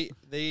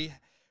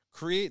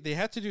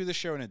had to do the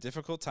show in a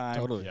difficult time.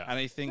 Totally. Yeah. And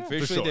I think For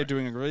visually sure. they're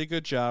doing a really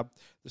good job.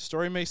 The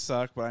story may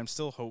suck, but I'm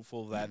still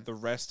hopeful that the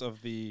rest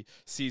of the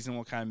season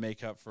will kind of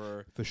make up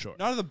for For sure.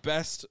 not the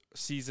best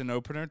season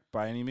opener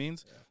by any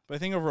means, but I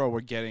think overall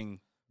we're getting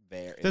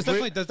there. There's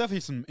definitely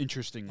some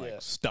interesting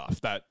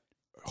stuff that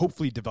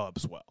hopefully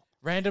develops well.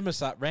 Random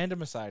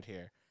aside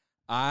here.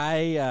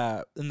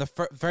 I in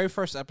the very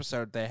first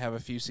episode they have a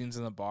few scenes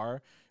in the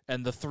bar,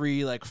 and the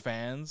 3 like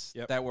fans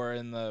that were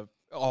in the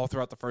all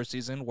throughout the first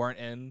season weren't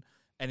in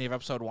any of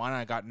episode 1. And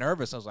I got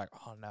nervous. I was like,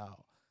 oh no,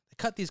 they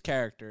cut these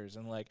characters,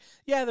 and like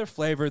they're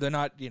flavored, they're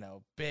not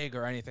big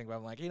or anything, but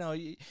I'm like you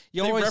they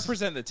always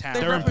represent the town.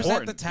 they They're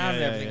represent important. the town Yeah,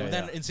 and everything. yeah, But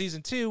then yeah. in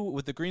season 2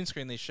 with the green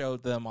screen they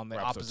showed them on the Or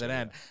episode opposite 2,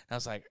 end. And I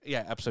was like,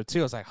 episode 2.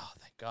 I was like, oh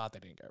thank God they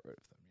didn't get rid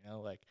of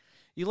them. Like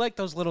you like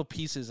those little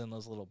pieces and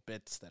those little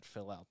bits that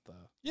fill out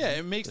the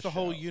It makes the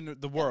whole show.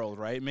 the world,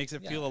 right? It makes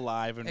it feel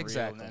alive and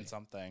Exactly. real and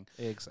something,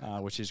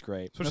 Exactly. which is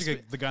great.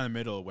 Especially the guy in the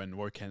middle when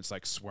Roy Kent's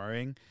like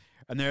swearing.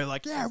 And they're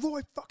like, yeah,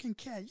 Roy fucking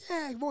Kent.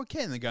 Yeah, Roy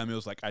Kent. And the guy in the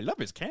middle's like, I love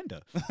his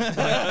candor.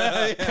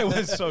 It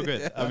was so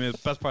good. I mean, the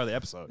best part of the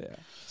episode. Yeah.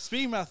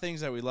 Speaking about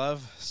things that we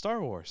love,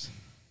 Star Wars.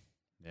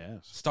 Yes.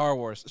 Star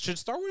Wars. Should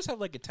Star Wars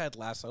have like a Ted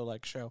Lasso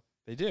like show?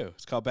 They do.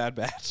 It's called Bad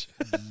Batch.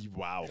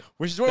 Wow.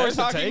 Which is what There's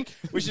a we're talking.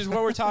 take. Which is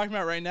what we're talking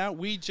about right now.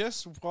 We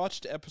just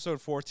watched episode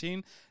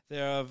 14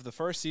 of the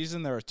first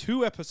season. There are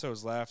 2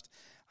 episodes left.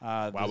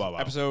 Wow.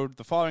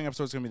 The following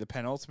episode is going to be the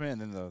penultimate, and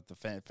then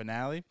the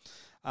finale.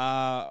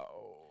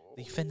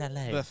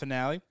 The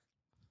finale.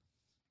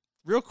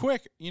 Real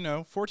quick,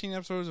 14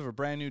 episodes of a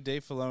brand new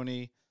Dave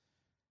Filoni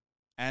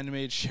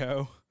animated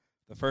show.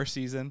 The first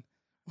season.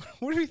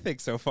 What do we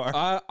think so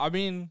far? I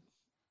mean,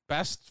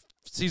 best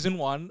season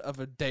 1 of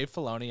a Dave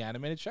Filoni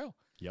animated show.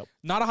 Yep.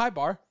 Not a high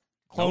bar.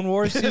 Clone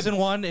Wars season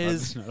 1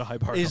 is not a high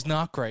bar.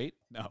 not great.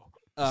 No.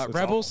 It's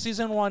Rebels awful.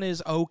 season 1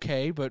 is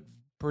okay, but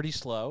pretty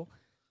slow.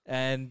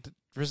 And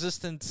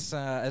Resistance,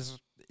 as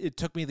it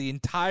took me the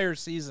entire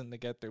season to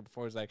get through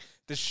before I was like,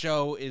 this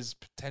show is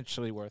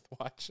potentially worth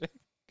watching.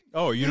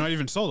 Oh, you're not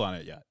even sold on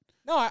it yet.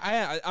 No,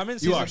 I'm in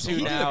You are season sold. 2 You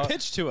need now. a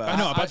pitch to us. I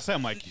know. I'm about to say,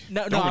 I'm like,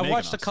 No, don't I renege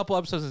watched on a us. couple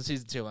episodes in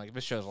season 2. I'm like,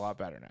 this show's a lot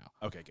better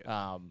now. Okay, good.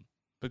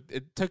 But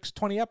it took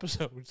 20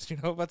 episodes.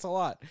 That's a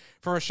lot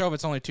for a show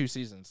that's only 2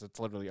 seasons. It's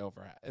literally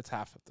over. It's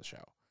half of the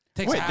show.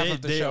 Takes Wait, half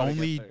of the show to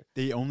get there.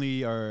 they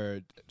only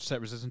are set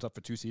Resistance up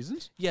for 2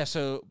 seasons? Yeah,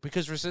 so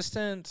because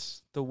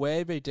Resistance, the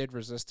way they did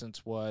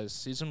Resistance was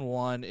season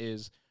 1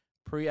 is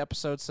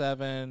pre-episode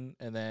 7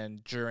 and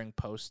then during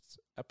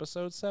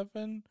post-episode 7.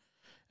 And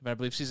I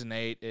believe season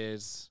 8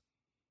 is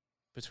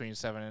between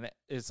 7 and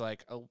is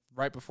like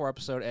right before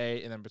episode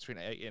 8 and then between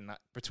 8 and 9.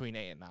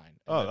 And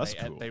Oh, then that's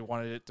cool. They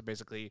wanted it to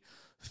basically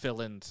fill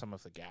in some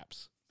of the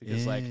gaps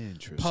because like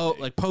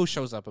Interesting. Poe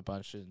shows up a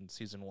bunch in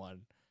season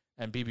 1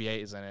 and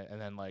BB-8 is in it, and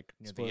then like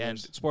near the end,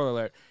 Spoilers. spoiler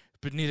alert,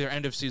 but near the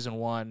end of season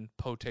 1,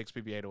 Poe takes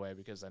BB-8 away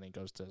because then he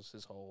goes to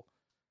his whole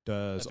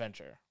does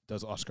adventure.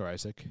 Oscar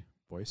Isaac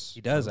voice?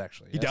 He does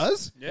actually. He yes.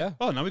 does? Yeah.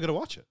 Oh, now we gotta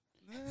watch it.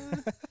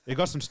 It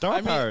got some star I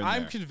mean, power in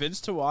I'm there.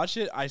 convinced to watch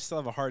it. I still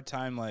have a hard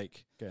time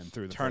like Getting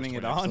through the turning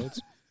first it 20 on.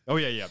 episodes. Oh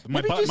yeah.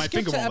 My, Maybe just my skip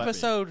finger to won't let me.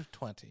 episode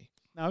 20.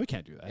 No, we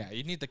can't do that. Yeah,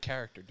 you need the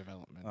character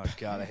development. Oh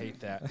God, I hate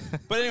that.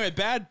 But anyway,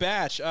 Bad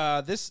Batch.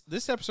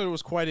 This episode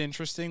was quite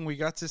interesting. We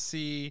got to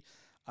see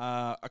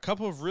a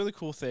couple of really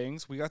cool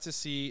things. We got to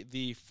see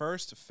the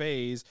first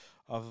phase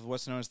of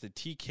what's known as the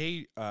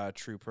TK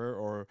Trooper,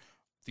 or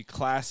the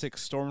classic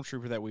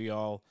Stormtrooper that we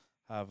all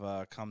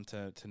have come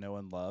to know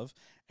and love.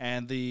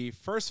 And the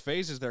first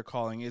phase, as they're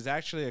calling, is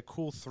actually a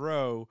cool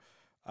throw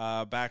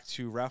back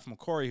to Ralph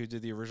McQuarrie, who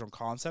did the original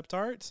concept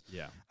art.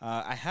 Yeah.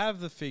 I have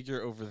the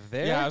figure over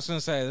there. Yeah, I was gonna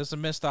say there's a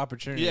missed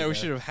opportunity. Yeah, we there.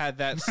 should have had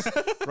that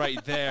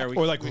right there.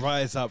 Or like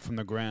rise up from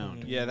the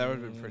ground. Yeah, that would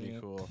have been pretty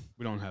cool.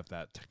 We don't have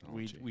that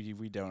technology.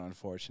 We don't,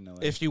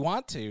 unfortunately. If you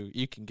want to,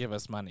 you can give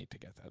us money to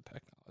get that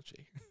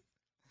technology.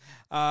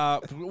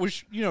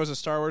 Which, as a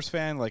Star Wars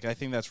fan, like, I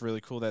think that's really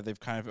cool that they've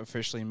kind of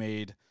officially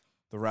made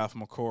the Ralph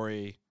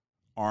McQuarrie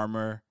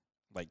armor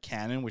like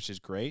canon, which is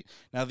great.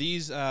 Now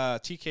these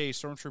TK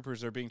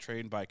Stormtroopers are being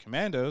trained by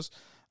commandos.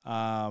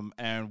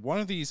 And one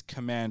of these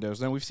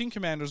commandos, now we've seen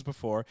commandos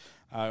before.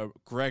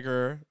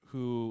 Gregor,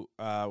 who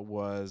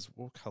was,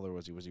 what color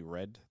was he? Was he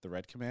red? The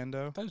red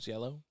commando? That was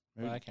yellow.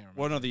 Maybe- I can't remember.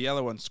 Well, no, the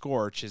yellow one,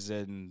 Scorch, is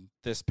in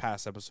this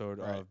past episode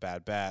Right. of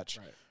Bad Batch.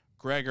 Right.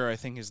 Gregor, I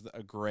think, is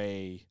a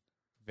gray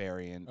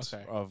variant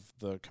Okay. of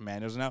the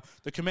commandos. Now,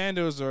 the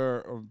commandos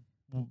are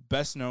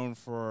best known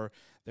for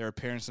their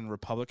appearance in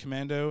Republic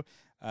Commando,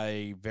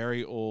 a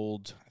very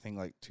old, I think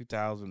like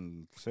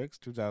 2006,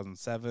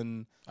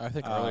 2007. I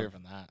think earlier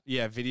than that.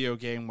 Yeah, video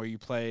game where you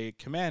play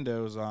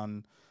commandos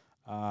on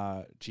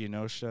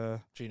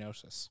Geonosis,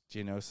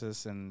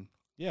 and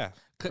yeah,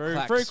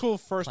 very cool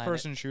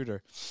first-person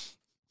shooter.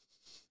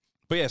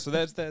 But yeah, so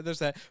there's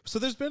that. So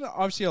there's been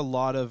obviously a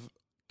lot of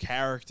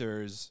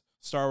characters,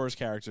 Star Wars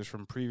characters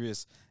from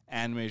previous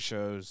anime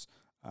shows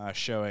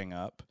showing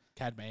up.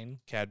 Cad Bane.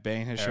 Cad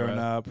Bane has Hera. shown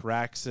up.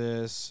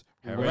 Raxus.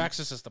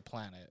 Raxus is the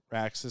planet.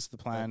 Raxus, the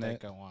That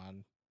planet. they go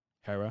on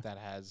Hera. that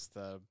has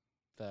the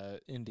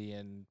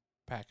Indian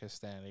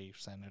Pakistani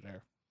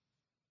senator.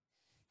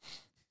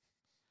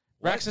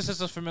 What? Raxus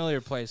is a familiar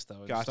place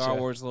though. In Gotcha. Star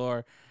Wars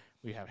lore,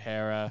 we have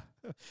Hera,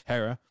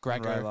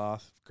 Gregor.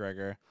 Ryloth,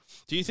 Gregor.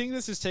 Do you think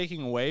this is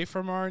taking away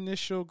from our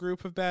initial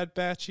group of Bad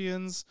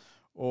Batchians,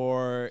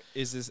 or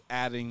is this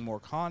adding more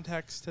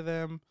context to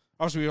them?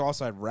 Obviously, we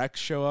also had Rex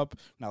show up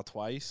now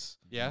twice.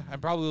 Yeah, and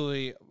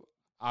probably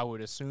I would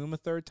assume a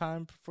third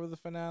time for the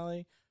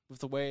finale with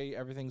the way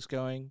everything's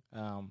going.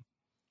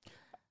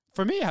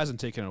 For me, it hasn't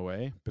taken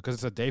away because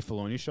it's a Dave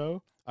Filoni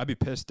show. I'd be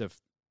pissed if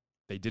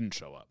they didn't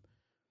show up.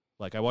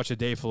 Like, I watch a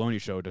Dave Filoni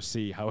show to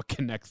see how it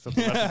connects to the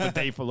rest of the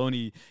Dave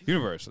Filoni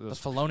universe. The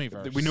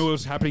Filoniverse. We knew it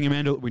was happening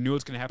in We knew it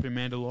was going to happen in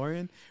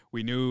Mandalorian.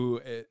 We knew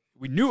it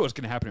was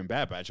going to happen in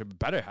Bad Batch. It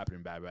better happen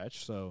in Bad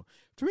Batch. So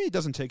to me, it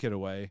doesn't take it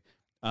away.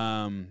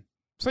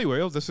 So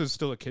anyway, this is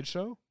still a kids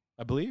show,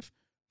 I believe,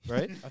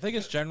 right? I think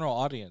it's general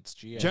audience.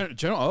 GA.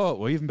 General. Oh,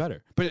 well, even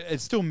better. But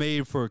it's still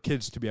made for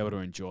kids to be able to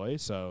enjoy.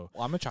 So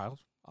Well, I'm a child.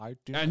 I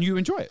do. and you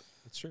enjoy it.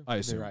 It's true. I You're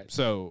assume. right.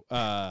 So,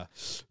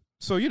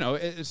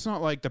 it's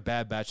not like the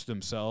Bad Batch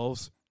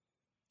themselves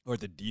are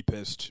the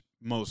deepest,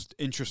 most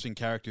interesting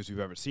characters we've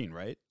ever seen,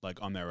 right?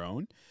 Like on their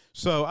own.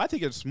 So I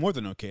think it's more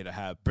than okay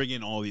to bring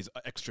in all these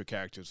extra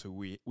characters who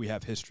we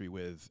have history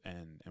with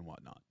and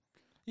whatnot.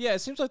 Yeah, it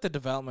seems like the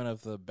development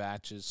of the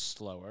batch is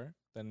slower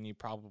than you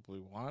probably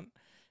want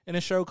in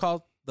a show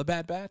called The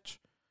Bad Batch,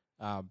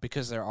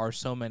 because there are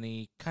so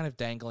many kind of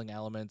dangling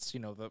elements.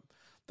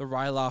 The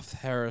Ryloth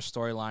Hera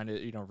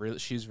storyline.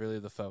 She's really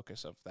the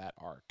focus of that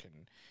arc,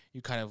 and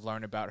you kind of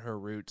learn about her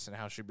roots and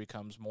how she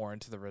becomes more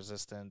into the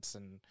Resistance,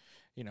 and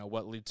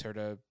what leads her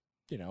to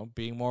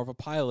being more of a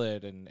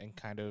pilot and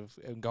kind of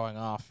going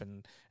off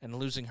and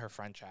losing her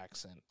French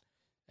accent.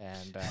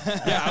 And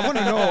Yeah, I want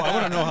to know. I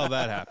want to know how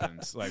that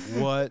happens. Like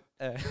what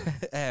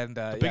and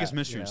the biggest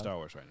mystery in Star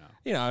Wars right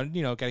now.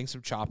 Getting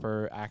some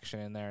chopper action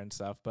in there and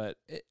stuff. But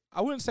I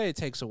wouldn't say it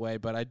takes away,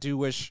 but I do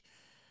wish,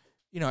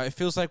 it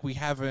feels like we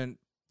haven't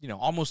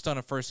almost done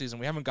a first season.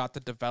 We haven't got the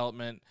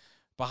development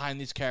behind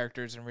these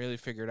characters and really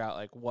figured out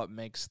like what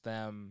makes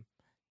them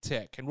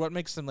tick and what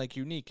makes them like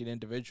unique and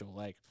individual.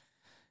 Like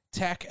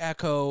Tech,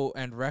 Echo,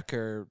 and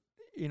Wrecker,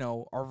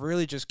 are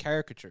really just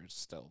caricatures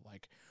still.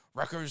 Like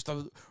Wrecker's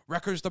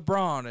the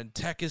brawn, and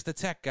Tech is the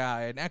tech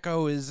guy, and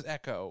Echo is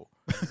Echo,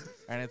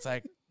 and it's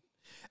like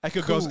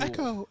Echo cool. goes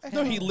Echo.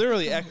 No, he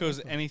literally echoes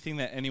anything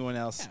that anyone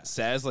else Yeah.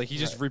 says. Like he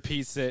just Right.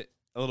 repeats it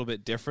a little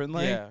bit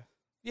differently.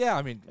 yeah.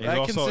 I mean,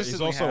 That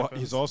consistently He's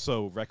happens.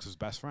 also Rex's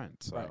best friend.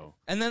 So right.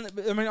 And then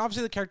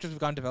obviously the characters who've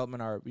gone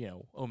development are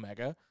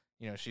Omega.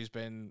 She's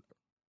been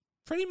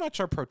pretty much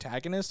our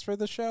protagonist for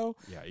the show.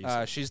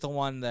 yeah, She's the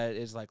one that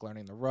is like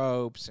learning the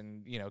ropes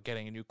and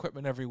getting a new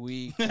equipment every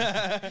week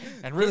and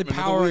and really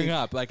powering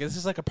up. Like this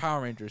is like a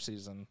Power Ranger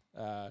season.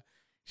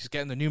 She's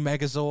getting the new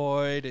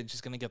Megazord and she's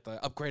gonna get the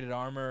upgraded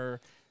armor.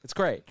 It's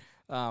great.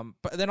 But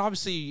then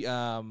obviously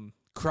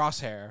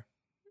Crosshair,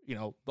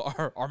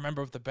 our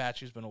member of the batch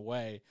who's been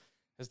away,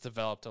 has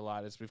developed a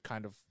lot as we've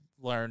kind of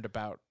learned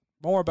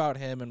more about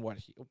him and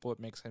what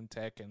makes him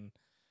tick, and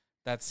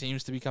that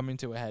seems to be coming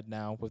to a head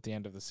now with the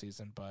end of the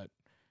season. But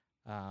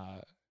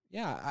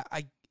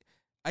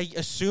I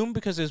assume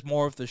because there's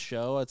more of the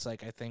show, it's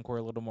like I think we're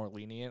a little more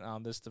lenient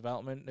on this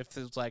development. If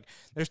there's like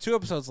there's 2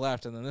 episodes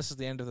left and then this is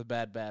the end of the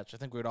Bad Batch, I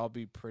think we'd all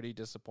be pretty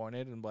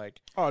disappointed and like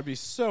Oh, I'd be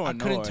so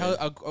annoyed.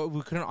 I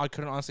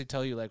couldn't honestly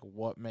tell you like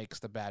what makes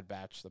the Bad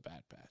Batch the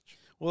Bad Batch.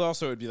 Well,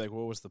 also it'd be like,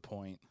 what was the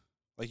point?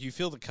 Like you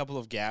feel the couple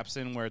of gaps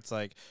in where it's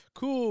like,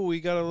 cool,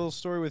 we got a little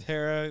story with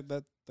Hera.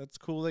 That's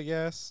cool, I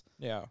guess.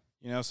 Yeah.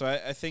 So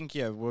I think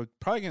we're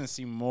probably gonna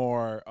see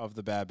more of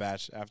the Bad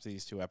Batch after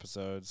these 2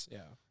 episodes.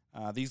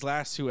 Yeah. These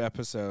last 2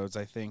 episodes,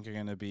 I think, are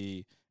going to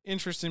be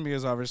interesting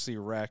because obviously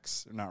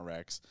Crosshair.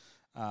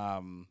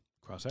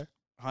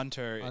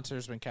 Hunter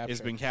Hunter's been captured.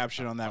 has been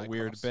captured on that By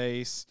weird Cross.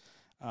 base.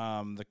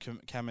 The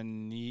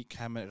Kaminoans.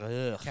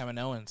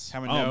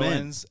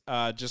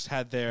 Kaminoans just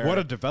had their What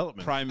a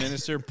development! prime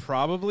minister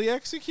probably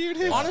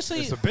executed.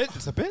 Honestly, it's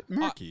a bit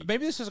murky.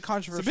 maybe this is a It's a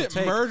controversial bit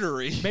take.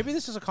 murdery. Maybe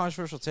this is a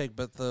controversial take,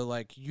 but the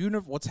like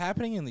what's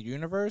happening in the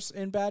universe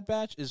in Bad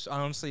Batch is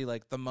honestly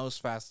like the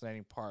most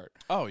fascinating part.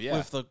 Oh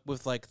yeah,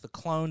 With like the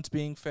clones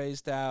being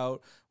phased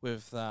out,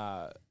 with with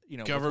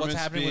what's Governments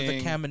happening with the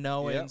being-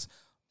 Kaminoans,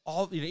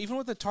 all even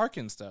with the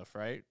Tarkin stuff,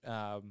 right?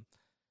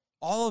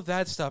 All of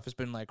that stuff has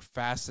been like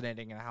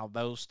fascinating and how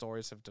those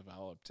stories have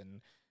developed,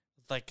 and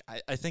like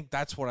I think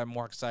that's what I'm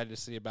more excited to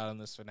see about in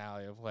this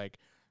finale of like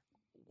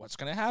what's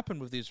going to happen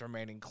with these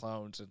remaining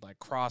clones and like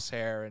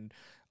Crosshair and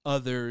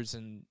others,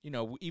 and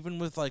even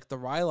with like the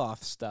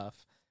Ryloth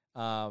stuff,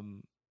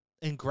 and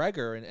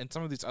Gregor and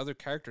some of these other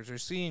characters, are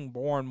seeing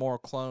more and more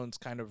clones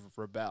kind of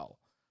rebel,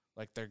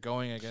 like they're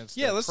going against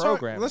their let's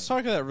programming.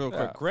 talk about that real quick.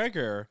 Yeah.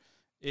 Gregor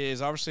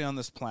is obviously on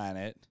this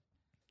planet.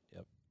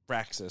 Yep.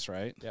 Braxis,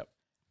 right? Yep.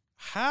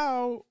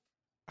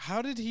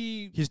 How did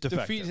he He's defeat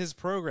defective. his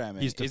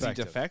programming? He's Is he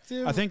defective.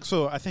 defective? I think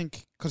so. I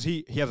think because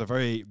he has a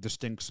very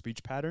distinct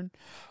speech pattern.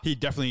 He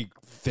definitely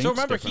thinks so.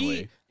 Remember,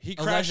 differently. he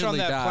crashed on Allegedly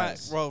that planet.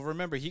 dies. Well,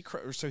 remember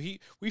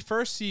we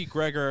first see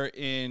Gregor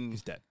in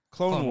He's dead.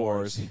 Clone Clone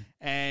Wars, Wars.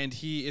 and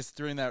he is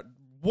during that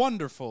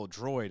wonderful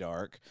droid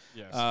arc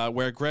Yes.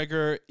 where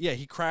Gregor,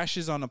 he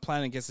crashes on a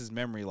planet and gets his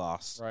memory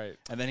lost, right.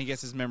 and then he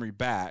gets his memory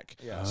back.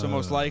 Yeah. So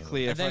most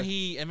likely, And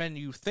then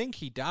you think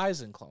he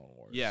dies in Clone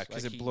Wars. yeah,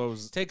 because Like, it he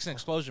blows. takes an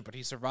explosion, but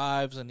he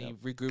survives and he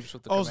regroups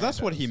with the. Oh, so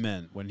that's what he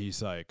commandos. meant when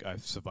he's like,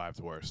 "I've survived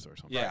worse" or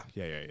something. Yeah.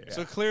 yeah.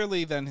 So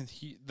clearly, then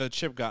the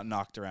chip got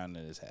knocked around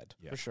in his head.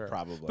 Yeah. For sure.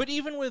 Probably. But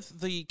even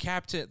with the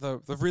captain, the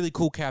really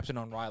cool captain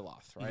on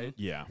Ryloth, right?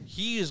 yeah.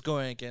 He is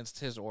going against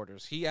his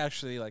orders. He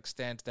actually like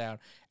stands down,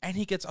 and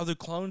he gets other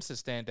clones to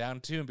stand down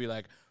too and be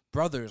like,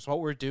 "Brothers,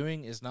 what we're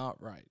doing is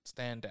not right.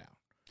 Stand down."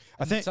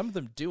 I think Some of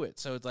them do it,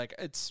 so it's like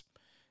it's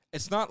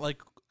not like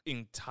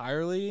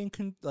entirely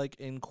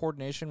in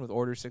coordination with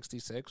Order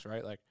 66,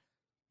 right? Like,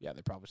 yeah,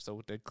 they probably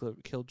still did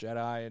kill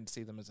Jedi and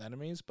see them as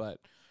enemies, but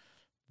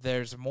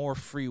there's more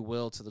free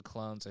will to the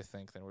clones, I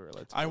think, than we were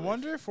led to I believe.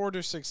 wonder if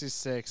Order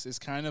 66 is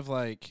kind of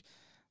like,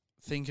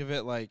 think of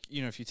it like,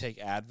 if you take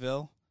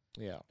Advil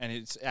Yeah. and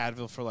it's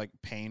Advil for like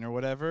pain or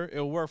whatever,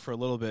 it'll work for a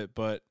little bit,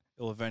 but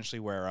it'll eventually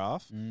wear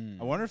off.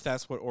 I wonder if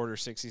that's what Order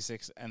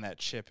 66 and that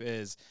chip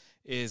is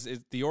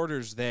the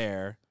order's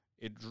there.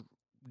 It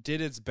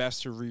did its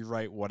best to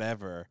rewrite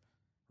whatever,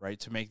 right,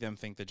 to make them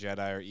think the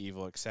Jedi are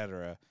evil,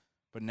 etc.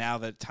 But now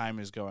that time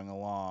is going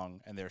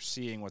along and they're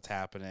seeing what's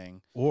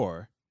happening.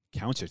 Or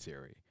counter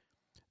theory,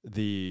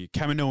 the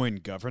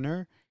Kaminoan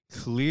governor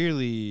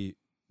clearly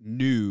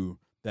knew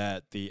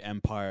that the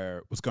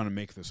Empire was going to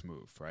make this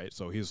move, right?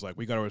 So he's like,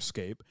 "We got to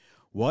escape."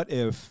 What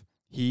if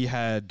he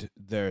had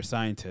their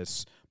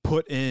scientists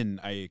put in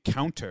a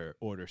counter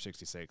Order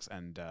 66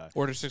 and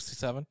Order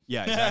 67.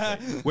 yeah,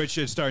 exactly, which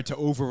is starting to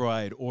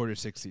override Order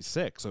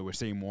 66. So we're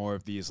seeing more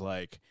of these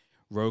like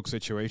rogue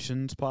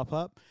situations pop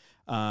up.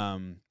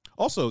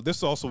 Also,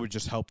 this also would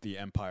just help the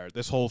Empire.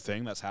 This whole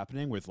thing that's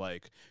happening with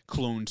like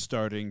clones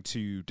starting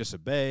to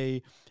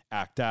disobey,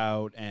 act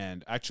out,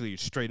 and actually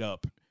straight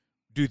up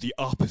do the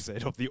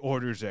opposite of the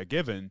orders they're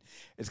given,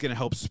 it's going to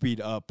help speed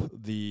up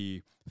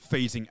the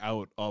phasing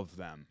out of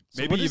them.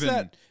 So what is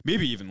that?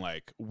 Maybe even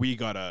like we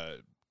gotta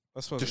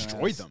That's what I was gonna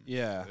destroy ask. them.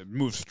 Yeah.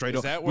 Move straight Is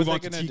up. that what Move on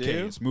they're to gonna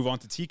do? TKs. Move on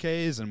to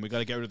TKs, and we got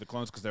to get rid of the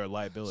clones because they're a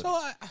liability. So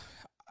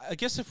I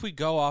guess if we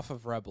go off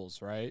of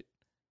Rebels, right?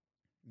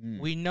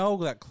 We know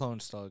that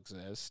clones still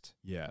exist,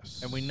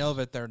 yes, and we know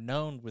that they're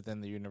known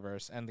within the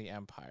universe and the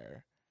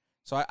Empire.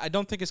 So I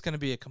don't think it's going to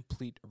be a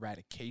complete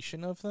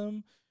eradication of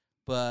them,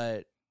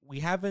 but we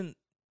haven't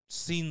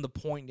seen the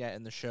point yet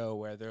in the show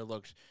where they're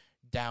looked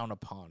down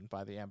upon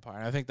by the Empire.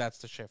 And I think that's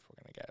the shift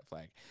we're going to get.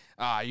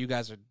 Like, you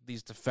guys are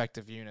these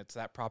defective units.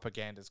 That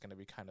propaganda is going to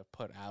be kind of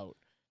put out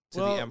to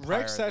the Empire.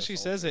 Rex and the actually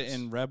says it soldiers.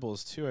 in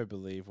Rebels too, I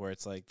believe, where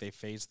it's like they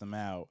phase them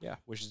out, Yeah.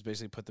 which is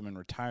basically put them in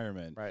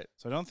retirement. Right.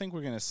 So I don't think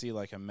we're going to see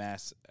like a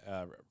mass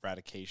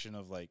eradication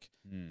of like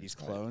these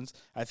Right. clones.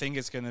 I think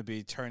it's going to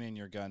be turn in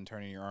your gun,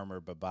 turn in your armor,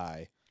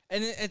 bye-bye.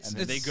 And it's And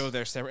then they go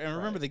their separate. And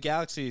remember, Right. the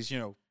galaxy is,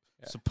 Yeah.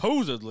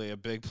 supposedly a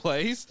big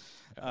place.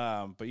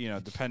 But,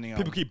 depending on...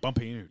 people keep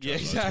bumping into each Yeah,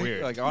 other. It's exactly.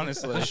 weird. Like,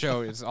 honestly. the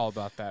show is all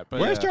about that.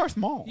 But Where's yeah. Darth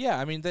Maul? yeah,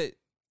 I mean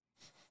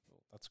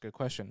that's a good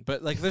question.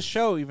 But like this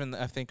show, even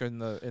I think in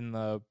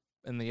the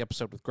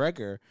episode with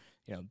Gregor,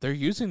 they're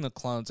using the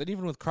clones, and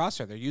even with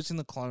Crosshair, they're using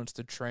the clones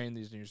to train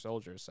these new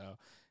soldiers. So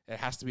it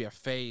has to be a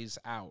phase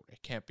out.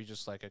 It can't be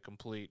just like a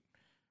complete.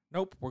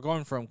 Nope, we're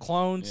going from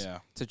clones Yeah.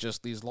 to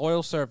just these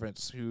loyal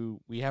servants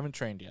who we haven't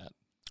trained yet.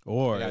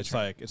 Or Yeah, it's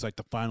like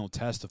the final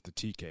test of the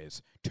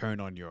TKs. Turn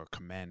on your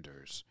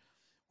commanders.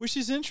 Which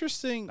is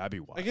interesting. That'd be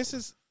wild. I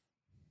guess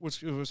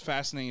what's was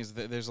fascinating is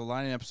that there's a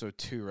line in episode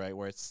 2, right,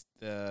 where it's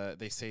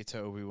they say to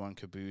Obi-Wan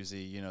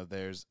Kenobi,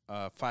 there's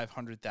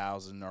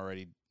 500,000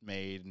 already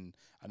made and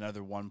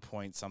another 1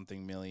 point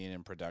something million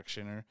in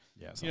production, or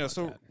yeah.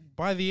 so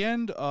by the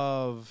end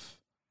of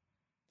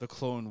the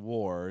Clone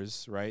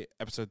Wars, right,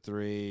 episode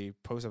 3,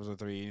 post episode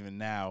 3, even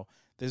now,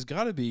 there's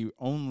got to be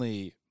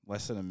only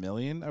less than 1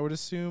 million, I would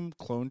assume,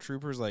 clone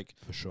troopers like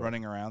for sure.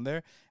 running around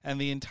there, and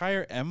the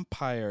entire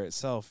empire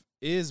itself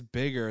is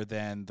bigger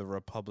than the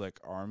Republic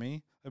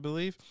army, I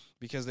believe,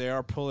 because they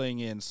are pulling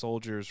in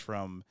soldiers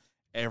from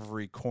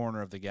every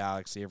corner of the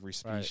galaxy, every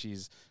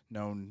species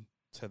known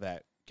to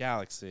that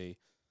galaxy.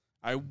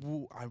 I'd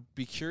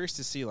be curious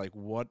to see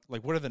what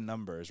are the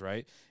numbers,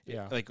 right?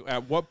 Yeah. Like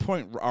at what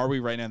point are we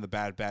right now in the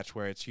Bad Batch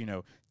where it's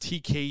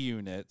TK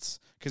units,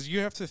 because you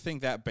have to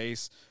think that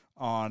base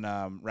on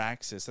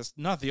Raxus, that's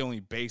not the only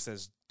base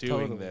that's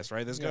doing Totally. this,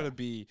 right? There's Yeah. got to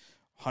be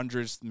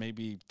hundreds,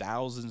 maybe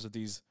thousands of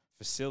these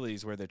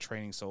facilities where they're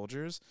training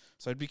soldiers.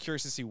 So I'd be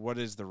curious to see what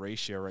is the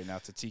ratio right now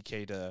to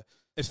TK to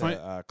It's funny.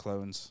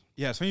 clones.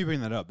 Yeah, it's funny you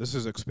bring that up. This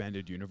is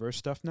expanded universe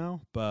stuff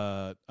now,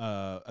 but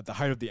at the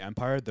height of the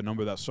Empire, the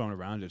number that's thrown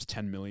around is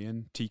 10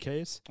 million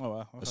TKs, Oh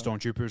wow, the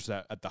stormtroopers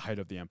that at the height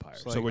of the Empire.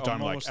 So, So we're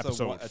talking like almost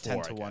episode a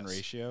 4, 10 to 1 I guess.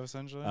 ratio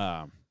essentially.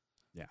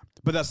 Yeah,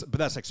 but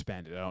that's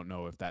expanded. I don't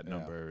know if that Yeah.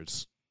 number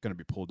is going to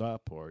be pulled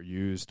up or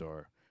used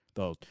or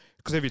though,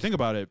 because if you think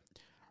about it,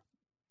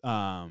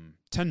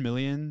 10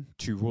 million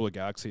to rule a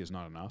galaxy is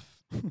not enough.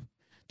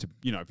 To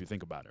if you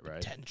think about it,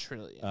 right? 10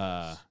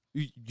 trillion.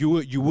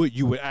 You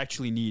would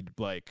actually need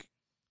like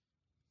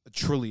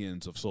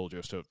trillions of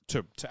soldiers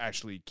to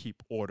actually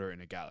keep order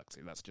in a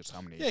galaxy. That's just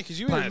how many. Yeah, because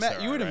you planets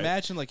there would are, right?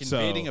 imagine So-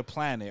 invading a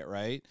planet,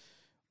 right?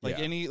 Like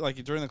Yeah.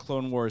 during the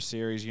Clone Wars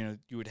series, you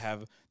would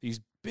have these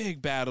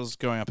big battles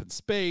going up in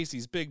space,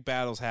 these big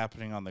battles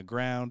happening on the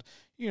ground.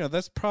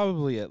 That's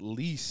probably at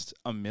least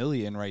 1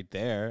 million right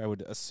there, I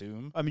would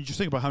assume. I mean, just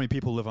think about how many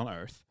people live on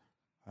Earth.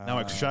 Now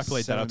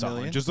extrapolate that out to 7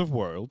 million? hundreds of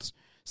worlds.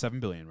 7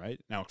 billion, right?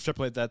 Now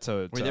extrapolate that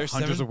to Wait, there's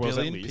hundreds 7 of worlds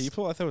at billion least.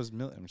 people? I thought it was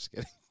million. I'm just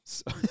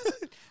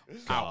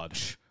kidding. God.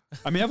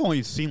 I mean, I've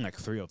only seen like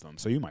 3 of them,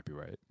 so you might be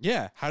right.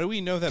 Yeah, how do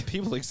we know that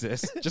people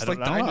exist? Just I like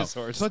don't know.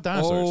 dinosaurs. Just like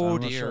dinosaurs. Oh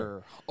I'm not dear.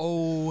 sure.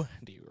 Oh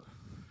dear.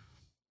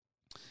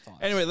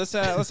 Anyway, let's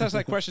ask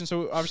that question.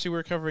 So obviously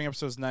we're covering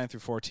episodes 9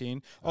 through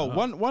 14. Oh,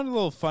 Uh-huh. one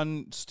little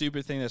fun,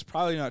 stupid thing that's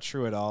probably not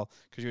true at all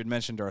because you had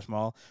mentioned Darth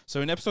Maul. So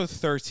in episode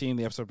 13,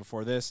 the episode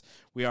before this,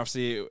 we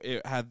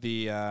it had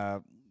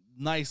the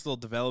nice little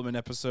development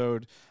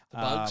episode. The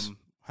bugs?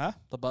 Huh?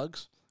 The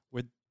bugs?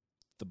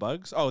 The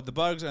bugs? Oh, the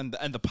bugs and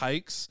the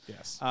Pikes.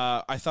 Yes.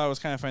 I thought it was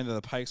kind of funny that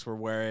the Pikes were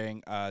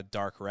wearing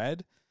dark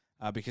red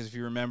because if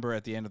you remember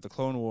at the end of the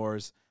Clone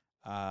Wars,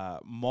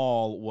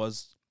 Maul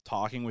was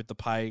talking with the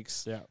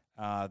Pikes. Yeah.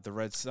 The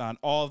Red Sun,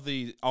 all of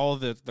the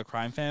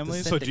crime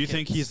families. So do you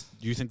think syndicates.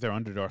 do you think they're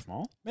under Darth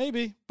Maul?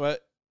 Maybe,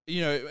 but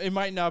it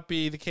might not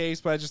be the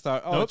case. But I just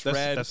thought, Nope, it's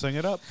red. That's setting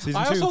it up. Season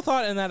I 2. also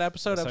thought in that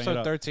episode, That's setting it episode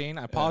up. 13,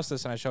 I paused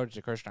this and I showed it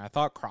to Christian. I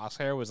thought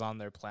Crosshair was on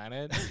their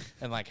planet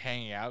and like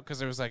hanging out because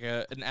there was like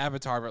an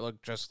avatar that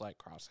looked just like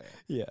Crosshair.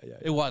 yeah.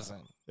 It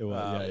wasn't. It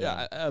was.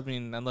 Yeah. I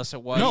mean, unless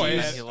it was. No, and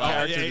it's- he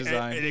character left.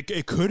 design.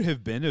 It could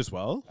have been as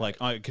well.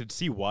 Like I could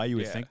see why you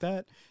would Yeah. think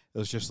that. It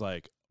was just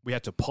like we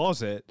had to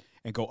pause it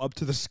and go up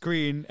to the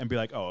screen and be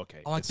like, "Oh,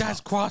 okay." I'm like, it's that's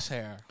not-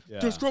 Crosshair. yeah.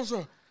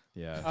 Crosshair.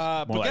 Yeah.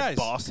 but More like guys-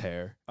 boss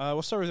hair.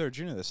 We'll start with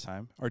Arjuna this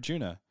time.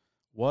 Arjuna,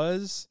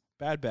 was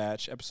Bad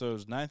Batch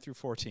episodes 9 through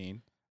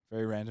 14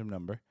 Very random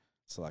number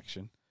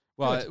selection.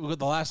 The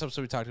last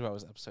episode we talked about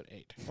was episode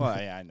 8. Well,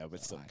 yeah, I know,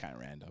 but still kind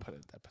of random.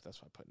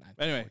 That's why I put 9.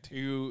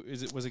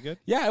 Anyway, was it good?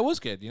 Yeah, it was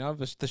good.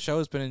 The show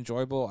has been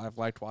enjoyable. I've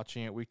liked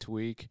watching it week to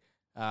week.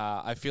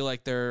 I feel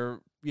like they're,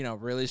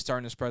 really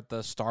starting to spread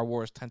the Star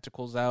Wars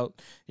tentacles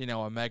out.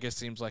 Omega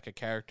seems like a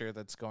character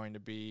that's going to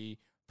be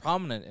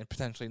prominent and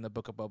potentially in the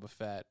Book of Boba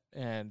Fett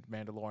and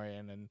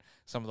Mandalorian and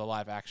some of the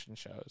live action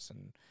shows.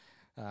 And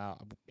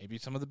maybe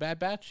some of the Bad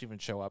Batch even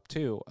show up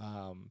too.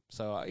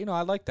 So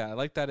I like that. I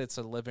like that it's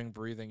a living,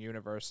 breathing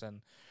universe,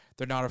 and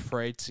they're not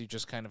afraid to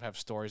just kind of have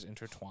stories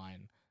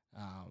intertwine,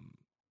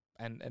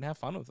 and have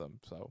fun with them.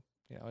 So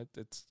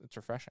it's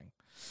refreshing.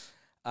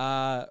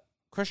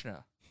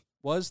 Krishna,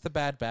 was the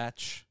Bad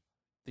Batch,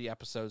 the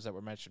episodes that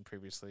were mentioned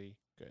previously,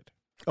 good?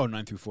 Oh,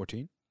 9 through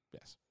 14?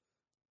 Yes.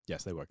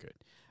 Yes, they were good.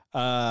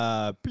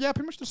 But yeah,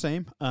 pretty much the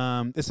same.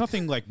 It's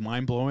nothing like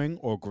mind blowing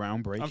or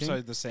groundbreaking. I'm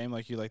sorry, the same,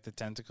 like you like the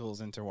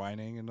tentacles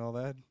intertwining and all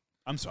that?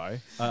 I'm sorry.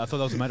 I thought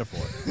that was a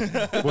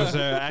metaphor. Was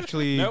there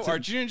actually? No,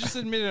 Arjun just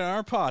admitted in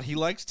our pod he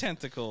likes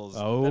tentacles.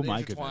 Oh that my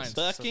intertwine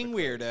goodness. Fucking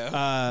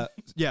weirdo.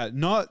 Yeah,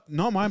 not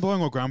mind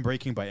blowing or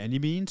groundbreaking by any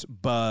means,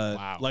 but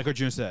Wow. like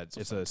Arjun said,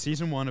 it's a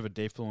season 1 of a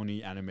Dave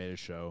Filoni animated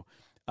show.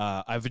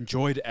 I've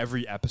enjoyed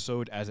every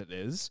episode as it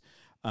is.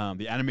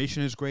 The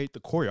animation is great. The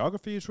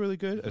choreography is really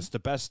good. It's the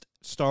best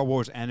Star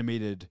Wars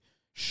animated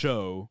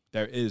show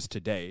there is to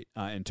date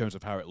in terms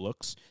of how it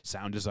looks.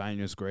 Sound design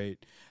is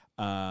great.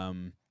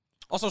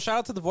 Also, shout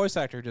out to the voice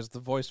actor who does the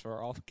voice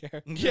for all the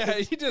characters. Yeah,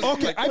 he just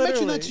Okay, I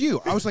mentioned that literally. to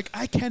you. I was like,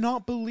 I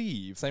cannot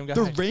believe Same guy.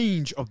 the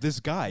range of this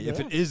guy. If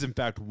it is in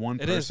fact one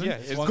It is, person, yeah.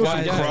 It's it one goes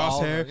guy from who does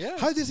all of Crosshair. it, yeah.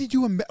 How does he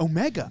do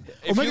Omega?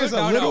 If you Omega's look-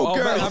 a no, little no,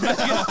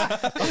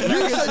 girl.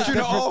 You said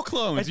you're all all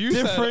clones. You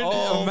different.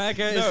 said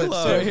Omega is no, a so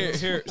clone.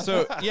 here.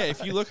 So yeah,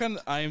 if you look on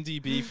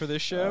IMDb for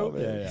this show, Oh,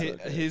 man.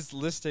 his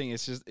listing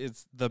is just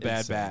it's the Bad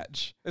Insane.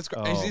 Batch. It's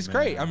Oh, he's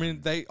great. I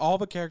man. mean, all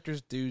the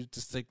characters do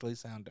distinctly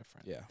sound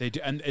different. Yeah. They do,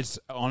 and it's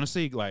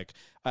honestly like,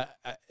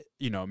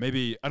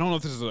 maybe I don't know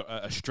if this is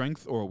a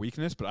strength or a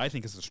weakness, but I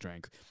think it's a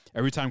strength.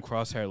 Every time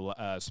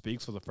Crosshair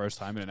speaks for the first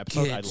time in an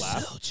episode, I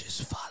laugh.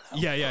 Soldiers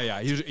follow.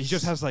 Yeah. He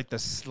just has like the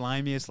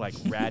slimiest, like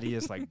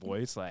rattiest, like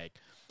voice, like,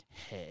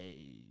 hey.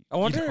 I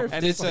wonder if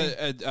And it's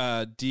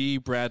a D.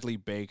 Bradley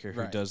Baker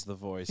who Right. does the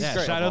voice. Yeah,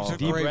 great. shout out of to all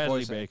D. of them. Great Bradley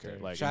voice Baker, actor.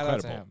 like Shout out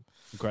to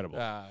incredible, him.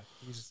 incredible.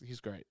 He's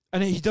great.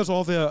 And he does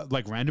all the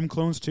like random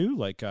clones too,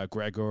 like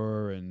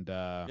Gregor and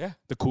Yeah.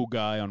 the cool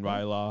guy on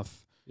Ryloth,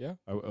 Yeah.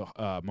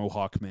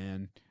 Mohawk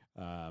Man,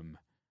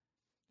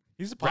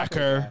 He's a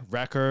popular guy.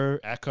 Wrecker,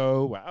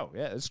 Echo. Wow,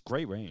 yeah, it's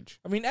great range.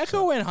 I mean,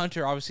 Echo and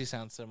Hunter obviously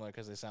sound similar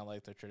because they sound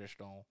like the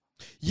traditional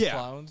Yeah,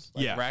 clones,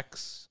 like yeah.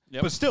 Rex.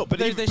 Yep. but still, but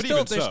They, even, they but still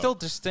even they're so. still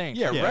distinct.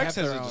 Yeah, They Rex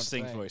have has their a own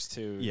distinct thing. voice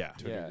too. Yeah.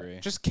 to a degree.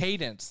 Just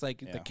cadence,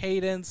 like Yeah. the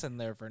cadence and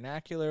their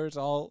vernacular is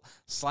all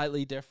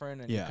slightly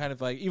different, and Yeah. you kind of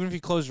like even if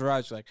you close your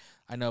eyes, you're like,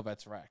 I know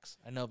that's Rex,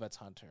 I know that's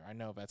Hunter, I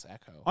know that's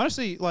Echo.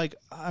 Honestly, like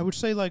I would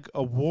say, like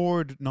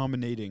award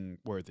nominating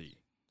worthy.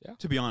 Yeah.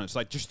 To be honest,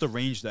 like just the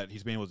range that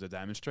he's been able to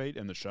demonstrate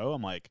in the show,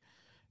 I'm like,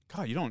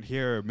 God, you don't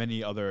hear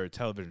many other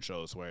television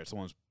shows where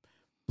someone's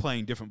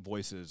playing different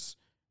voices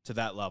to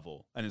that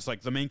level, and it's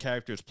like the main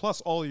characters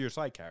plus all your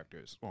side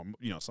characters, or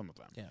some of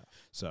them. Yeah.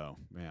 So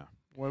yeah,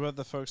 What about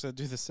the folks that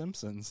do The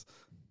Simpsons?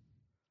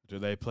 do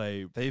they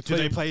play? They Do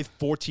they play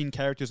 14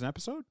 characters an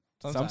episode?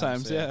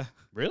 Sometimes, yeah.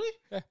 Really?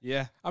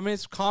 Yeah. I mean,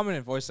 it's common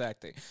in voice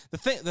acting. The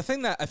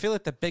thing that I feel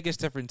like the biggest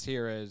difference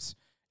here is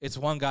it's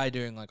one guy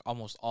doing like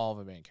almost all of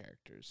the main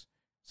characters.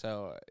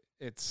 So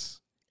it's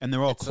And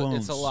they're all it's clones.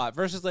 it's a lot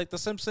versus like The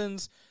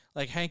Simpsons.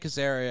 Like Hank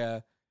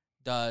Azaria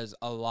does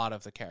a lot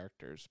of the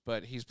characters,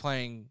 but he's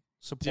playing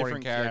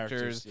supporting Different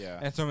characters. Yeah.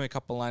 And throwing a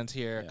couple lines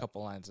here, Yeah. a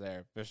couple lines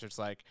there. Versus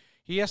like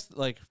he has to,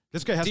 like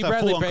This guy has D. to have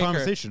Bradley full-on Baker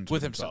conversations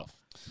with himself.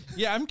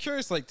 Yeah, I'm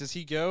curious. Like, does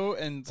he go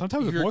and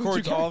Sometimes he with more than two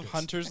records all of characters.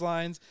 Hunter's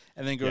lines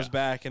and then goes Yeah.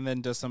 back and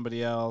then does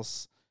somebody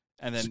else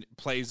and then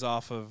plays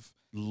off of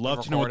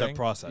Love to know what that recording.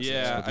 process is.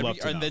 yeah. Would I love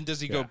mean, to and know. then does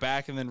he go Yeah.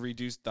 back and then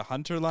reduce the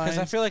Hunter lines?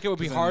 Because I feel like it would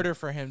be 'Cause then- harder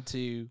for him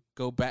to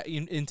go back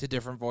into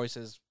different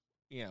voices,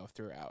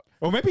 throughout.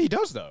 Or maybe he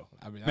does though.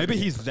 I mean, Maybe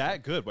he's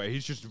that good where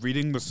he's just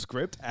reading the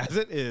script as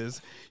it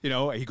is.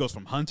 He goes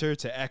from Hunter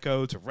to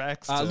Echo to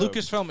Rex. To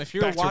Lucasfilm, if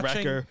you're back to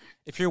watching, Wrecker.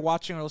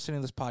 or listening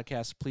to this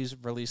podcast, please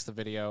release the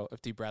video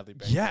of D. Bradley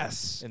Baker.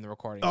 Yes. in the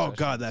recording. Oh session.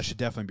 God, that should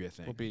definitely be a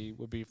thing. would be That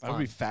would fun.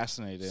 be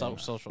fascinating.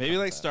 Social Maybe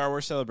like content. Star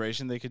Wars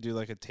Celebration, they could do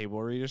like a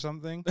table read or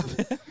something.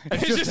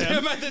 It's just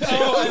him. at the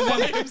Oh,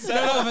 and then,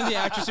 and then the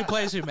actress who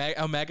plays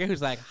Omega,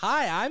 who's like,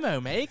 "Hi, I'm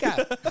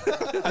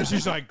Omega." And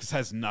she's like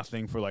says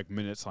nothing for like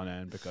minutes on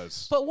end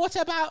because But what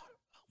about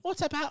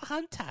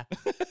Hunter?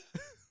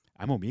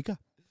 I'm Omega.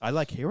 I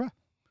like Hera.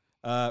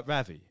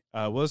 Ravi,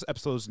 was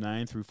episodes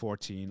 9 through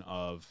 14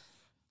 of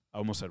I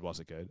almost said was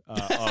it good? Of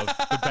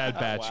the Bad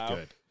Batch Wow.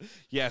 good.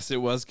 Yes, it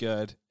was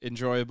good,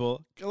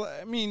 enjoyable.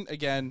 I mean,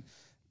 again,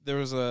 there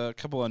was a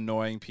couple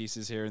annoying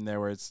pieces here and there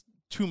where it's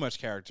too much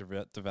character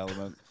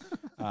development,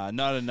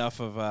 not enough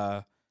of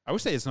I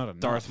would say it's not enough.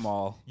 Darth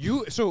Maul.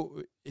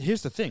 So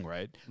here's the thing,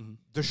 right? Mhm.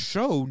 The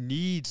show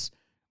needs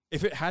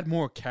if it had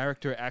more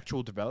character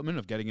actual development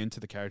of getting into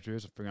the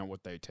characters and figuring out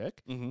what they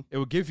tick, Mm-hmm. it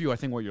would give you, I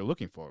think, what you're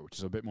looking for, which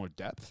is a bit more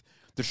depth.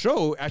 The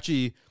show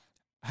actually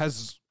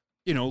has,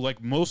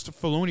 like most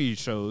Filoni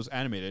shows,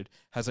 animated,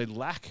 has a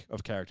lack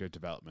of character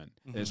development.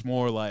 Mhm. It's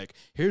more like,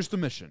 here's the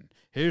mission,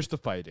 here's the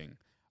fighting,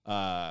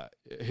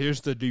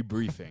 here's the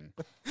debriefing.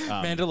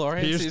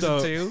 Mandalorian here's season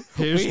the- 2.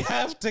 here's- We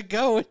have to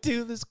go and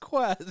do this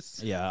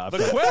quest. Yeah,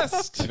 The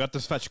quest. I got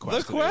this fetch quest.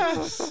 The to do.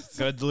 quest.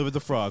 Gotta deliver the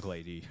frog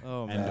lady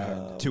Oh, and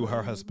man. to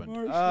her husband.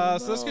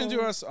 So that's going to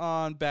do us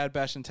on Bad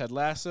Batch and Ted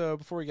Lasso.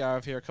 Before we get out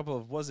of here, a couple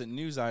of wasn't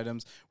news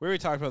items. We already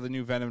talked about the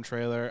new Venom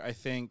trailer. I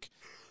think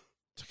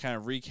to kind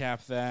of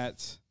recap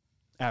that,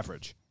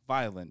 Average.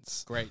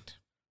 violence, Great.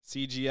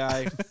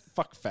 CGI,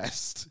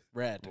 fuckfest.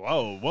 Red.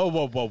 Whoa.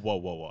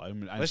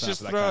 I'm Let's not just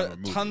for that throw kind of a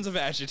movie. tons of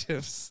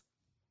adjectives.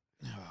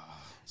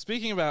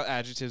 Speaking about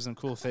adjectives and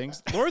cool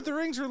things, Lord of the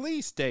Rings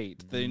release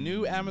date, the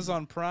new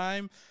Amazon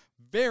Prime,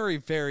 very,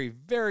 very,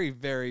 very,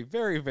 very,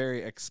 very,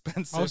 very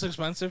expensive. Most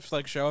expensive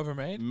show ever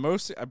made.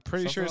 I'm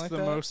pretty sure it's Something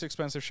the like that? most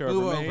expensive show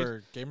Who ever made.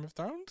 over Game of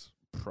Thrones?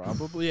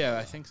 Probably, yeah,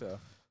 I think so.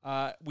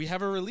 We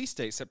have a release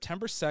date,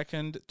 September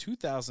 2nd,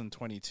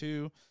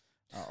 2022.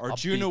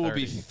 Arjuna will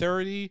be 30.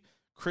 30,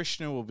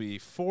 Krishna will be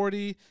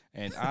 40,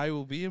 and I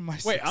will be in my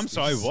 60s. Wait, I'm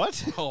sorry,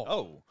 what?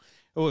 Oh.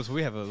 Oh, so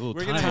we have a little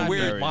We're time gonna have a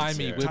weird variance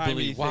Mimey here. with- timey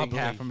Wibbly thing wobbly.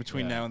 happen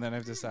between Yeah. now and then,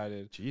 I've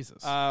decided.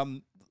 Jesus.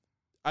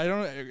 I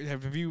don't know.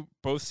 Have you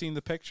both seen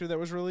the picture that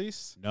was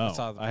released? No, I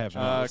saw the I have picture.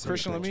 not. seen the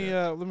Christian,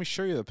 picture. let me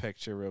show you the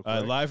picture real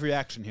quick. Live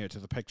reaction here to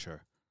the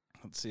picture.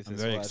 Let's see if I'm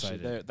this very will actually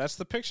excited. there. That's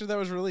the picture that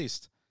was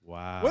released.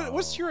 Wow.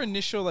 What's your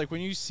initial when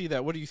you see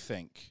that? What do you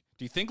think?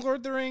 Do you think Lord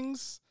of the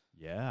Rings,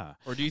 Yeah.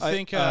 or do you I-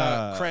 think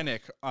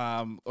Krennic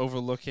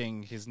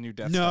overlooking his new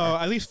Death No,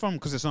 Star? at least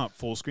because it's not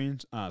full screen,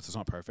 so it's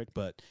not perfect,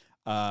 but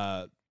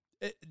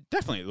it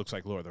definitely looks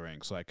like Lord of the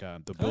Rings, like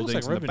the looks buildings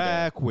like in the Rivendell.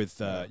 back with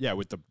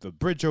with the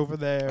bridge over I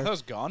there. thought it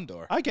was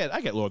Gondor. I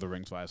get Lord of the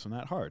Rings vibes from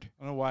that. I don't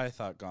know why I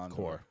thought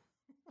Gondor.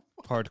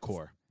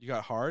 Hardcore. You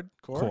got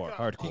hardcore.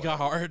 Hardcore. He got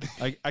hard.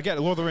 I get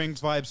Lord of the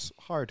Rings vibes.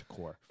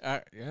 Hardcore.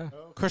 Yeah.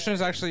 Christian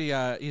is actually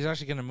he's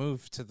actually going to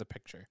move to the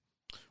picture.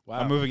 Wow.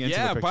 I'm moving into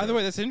the Yeah, by picture. the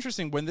way, that's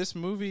interesting. When this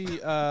movie, when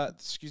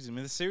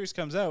the series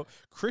comes out,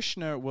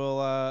 Krishna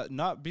will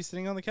not be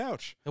sitting on the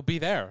couch. He'll be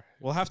there.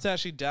 We'll have to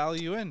actually dial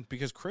you in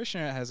because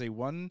Krishna has a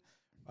one-way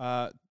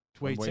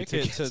One-way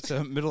ticket ticket.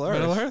 to Middle Earth.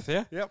 Middle Earth,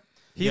 yeah. Yep.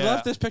 He Yeah.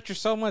 loved this picture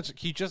so much.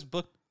 He just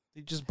booked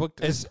his permanent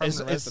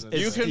residence.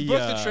 You It's can the, book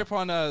the uh, trip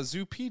on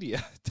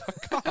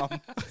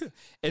Zoopedia.com.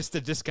 It's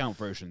the discount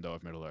version though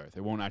of Middle Earth.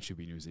 It won't actually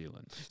be New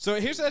Zealand. So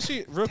here's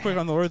actually real quick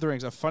on the Lord of the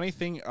Rings. A funny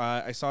thing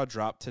I saw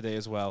drop today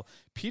as well.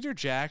 Peter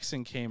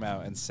Jackson came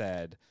out and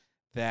said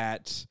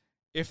that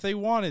if they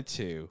wanted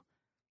to,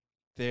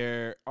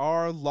 there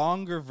are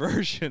longer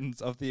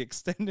versions of the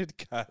extended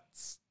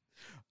cuts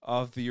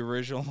of the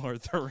original Lord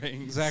of the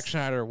Rings. Zack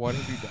Snyder, what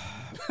have you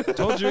done?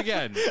 Told you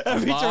again.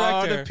 Every a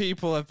lot director- of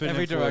people have been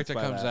Every influenced director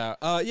by comes that.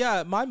 out.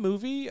 Yeah, my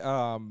movie.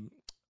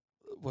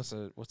 What's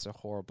a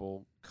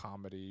horrible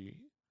comedy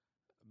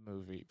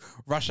movie?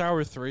 Rush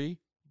Hour 3.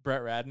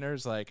 Brett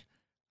Ratner's like,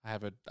 I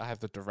have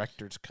the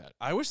director's cut.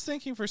 I was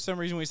thinking for some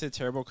reason when we said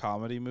terrible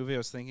comedy movie, I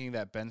was thinking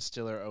that Ben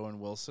Stiller, Owen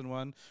Wilson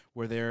one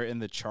where they're in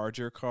the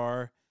Charger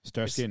car.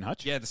 Starsky and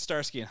Hutch. Yeah, the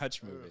Starsky and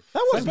Hutch movie.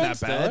 That wasn't Ben that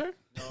bad.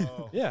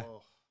 Stiller? Yeah.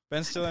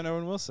 Ben Stiller and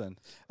Owen Wilson.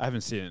 I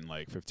haven't seen it in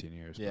like 15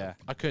 years. but- Yeah.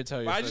 I couldn't tell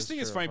you. But if I it just was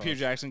think it's true or funny false. Peter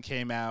Jackson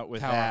came out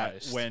with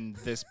Towerized. that when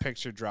this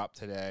picture dropped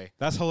today.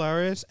 That's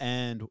hilarious,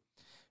 and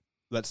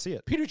let's see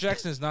it. Peter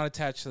Jackson is not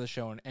attached to the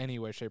show in any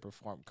way, shape, or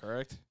form.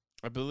 Correct?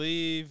 I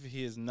believe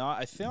he is not.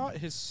 I thought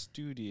his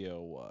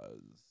studio was.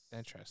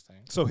 Interesting.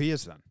 So he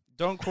is then.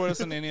 Don't quote us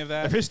on any of If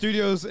that. his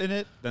studio's in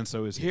it, then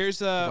so is he. Here's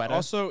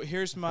Weta?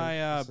 here's my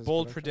This is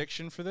bold Weta?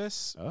 prediction for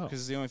this Oh. because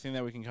it's the only thing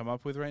that we can come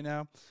up with right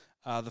now.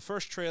 The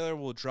first trailer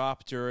will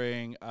drop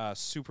during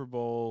Super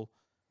Bowl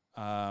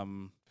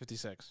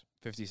 56.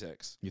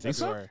 56. You think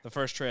so? February. The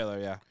first trailer,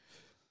 yeah.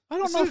 I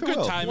don't This know is if it good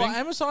will. timing. Well,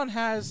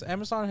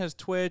 Amazon has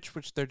Twitch,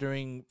 which they're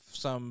doing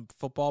some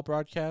football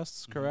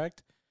broadcasts.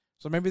 Correct.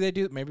 So maybe they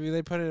do. Maybe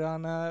they put it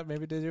on.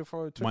 Maybe they do it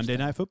for Twitch. Monday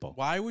Night Football.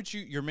 Why would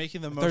you? You're making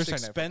the most Thursday Night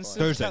expensive.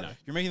 Football. Thursday night.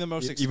 You're making the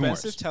most Even worse.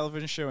 expensive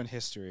television show in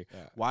history. Yeah.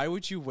 Why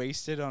would you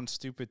waste it on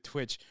stupid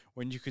Twitch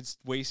when you could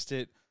waste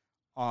it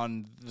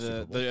on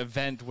Super Bowl. the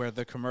event where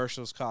the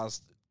commercials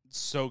cost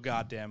so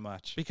goddamn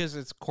much? Because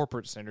it's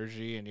corporate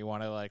synergy, and you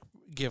want to like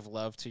give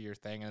love to your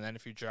thing, and then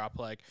if you drop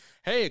like,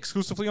 "Hey,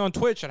 exclusively on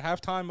Twitch at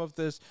halftime of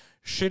this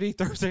shitty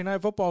Thursday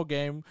Night Football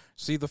game,"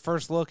 see the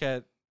first look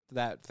at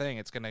that thing,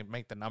 it's gonna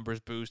make the numbers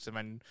boost, and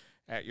then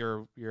at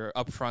your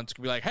upfronts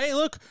could be like, "Hey,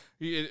 look!"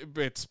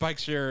 It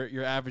spikes your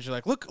average. You're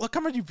like, "Look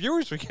how many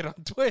viewers we get on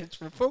Twitch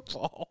for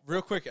football."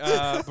 Real quick,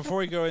 before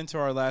we go into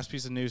our last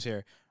piece of news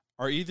here,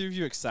 are either of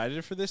you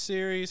excited for this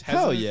series?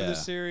 Hell Hesitant yeah. for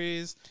this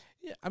series?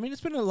 Yeah, I mean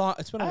it's been a long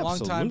time since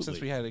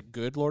Absolutely. we had a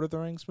good Lord of the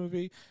Rings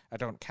movie. I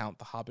don't count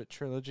the Hobbit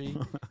trilogy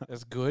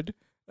as good,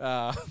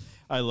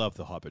 I love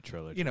the Hobbit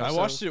trilogy. You know, I so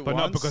watched it but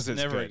once, not because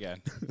it's never good.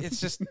 again. It's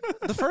just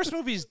the first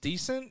movie's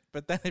decent,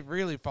 but then it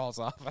really falls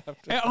off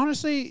after. And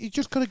honestly, you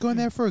just gotta go in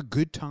there for a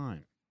good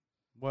time,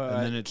 What,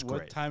 and then it's what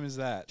great. time is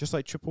that? just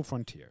like Triple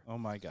Frontier. Oh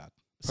my god.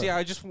 See,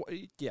 I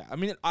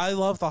mean, I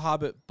love the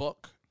Hobbit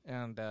book,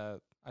 and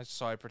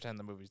so I pretend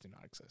the movies do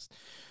not exist.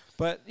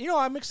 But, you know,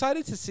 I'm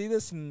excited to see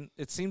this, and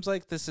it seems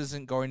like this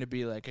isn't going to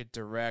be like a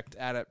direct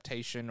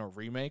adaptation or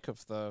remake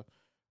of the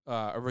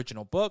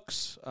original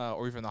books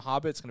or even the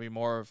Hobbit. It's going to be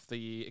more of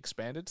the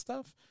expanded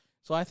stuff.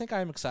 So I think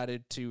I'm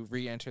excited to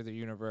re-enter the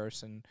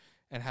universe and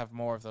have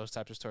more of those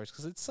types of stories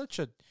because it's such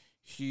a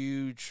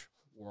huge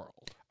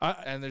world.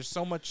 And there's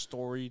so much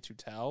story to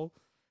tell.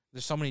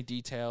 There's so many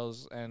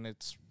details, and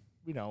it's,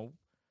 you know,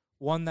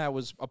 one that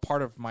was a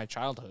part of my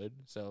childhood.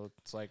 So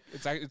it's like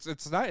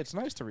it's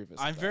nice to revisit.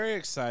 I'm that. very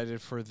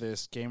excited for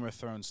this Game of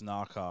Thrones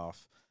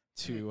knockoff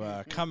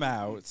to come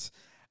out,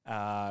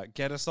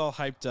 get us all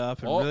hyped up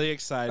and Oh. really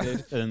excited.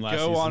 And then last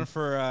Go season, on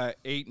for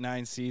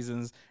 8-9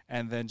 seasons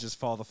and then just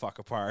fall the fuck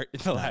apart in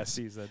the last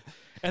season.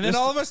 And then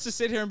all of us to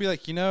sit here and be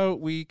like, you know,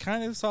 we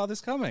kind of saw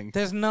this coming.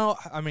 There's no.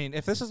 I mean,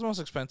 if this is the most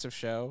expensive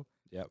show,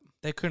 Yep.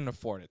 they couldn't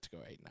afford it to go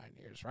 8-9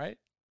 years, right?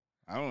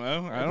 I don't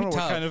know. I It'd don't be know what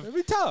tough. kind of. It'd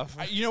be tough.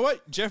 You know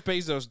what? Jeff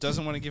Bezos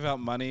doesn't want to give out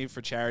money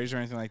for charities or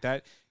anything like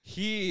that.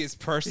 He is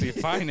personally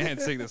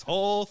financing this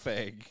whole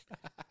thing.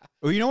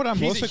 well, you know what I'm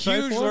He's most a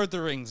excited huge for? Lord of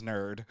the Rings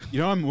nerd. You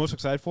know what I'm most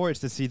excited for is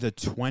to see the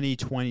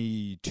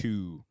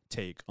 2022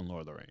 take on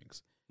Lord of the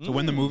Rings. So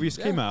when the movies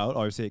came out,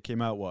 obviously it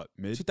came out what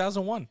mid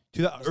 2001.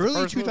 early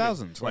first movie.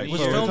 2000s, right? It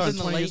was Yeah, filmed it's in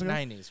the 20 late years ago?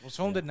 90s. It was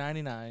filmed in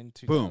 99,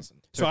 2000.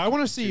 Boom. So I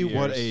want to see 2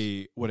 what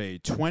a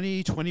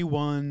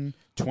 2021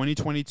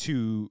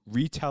 2022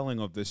 retelling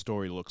of this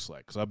story looks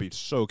like because I'll be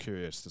so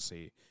curious to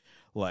see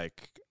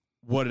like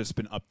what it's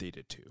been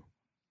updated to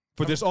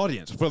for this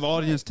audience, for the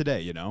audience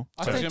today. You know,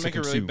 I I was think gonna make a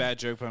really consume. bad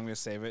joke, but I'm gonna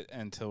save it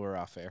until we're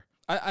off air.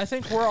 I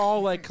think we're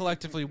all like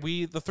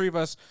collectively, the three of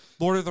us,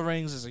 Lord of the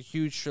Rings is a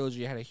huge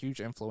trilogy, had a huge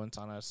influence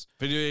on us.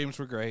 Video games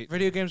were great.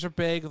 Video games are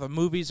big. The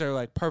movies are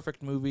like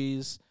perfect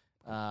movies.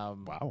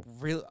 Wow.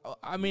 Really,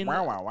 I mean,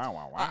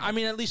 Wow. I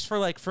mean, at least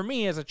for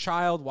me as a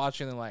child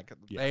watching them, like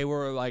they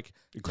were like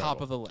Incredible.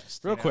 top of the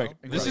list. Real you quick,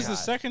 know? this Really is the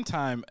high. second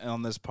time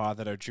on this pod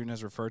that Arjuna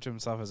has referred to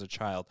himself as a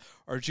child.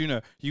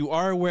 Arjuna, you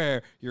are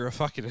aware you're a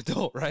fucking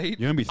adult, right?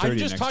 You're gonna be 30 I'm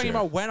just next talking year.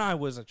 about when I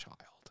was a child.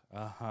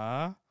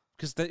 Uh-huh.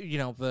 Because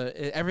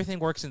everything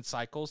works in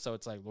cycles, so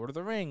it's like Lord of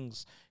the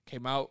Rings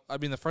came out. I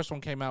mean, the first one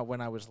came out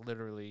when I was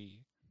literally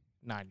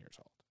 9 years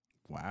old,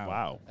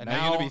 Wow. and now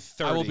you're gonna be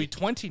 30. I will be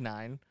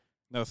 29.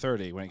 No,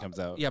 30 when it comes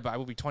out. Yeah, but I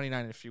will be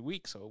 29 in a few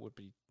weeks, so it would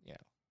be Yeah,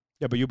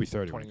 but you'll be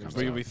 30 when 20 it years comes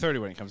But you'll out. be 30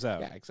 when it comes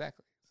out. yeah,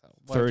 exactly. So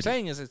what I'm 30.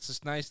 saying is, it's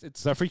just nice.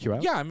 Does that freak you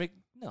out? Yeah,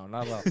 no,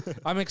 not at all.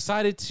 I'm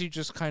excited to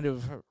just kind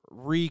of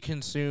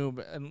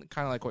reconsume and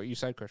kind of like what you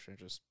said, Christian,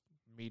 just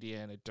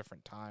media in a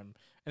different time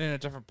and in a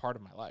different part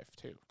of my life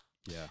too.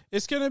 Yeah.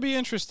 It's going to be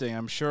interesting.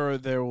 I'm sure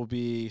there will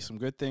be some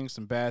good things,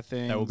 some bad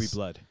things. That will be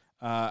blood.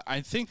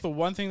 I think the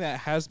one thing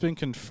that has been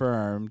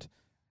confirmed,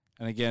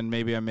 and again,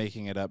 maybe I'm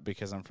making it up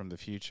because I'm from the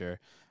future,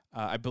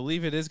 I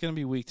believe it is going to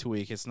be week to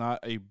week. It's not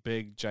a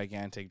big,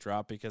 gigantic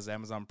drop because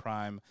Amazon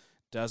Prime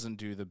doesn't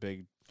do the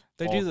big.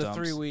 They all do the dumps.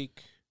 3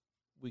 week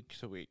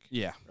to week,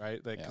 Yeah.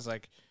 right? Because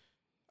like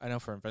I know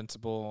for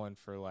Invincible and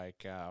for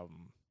like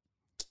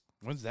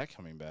When's that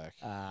coming back?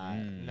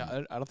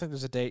 no, I don't think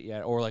there's a date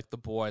yet. Or like The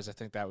Boys, I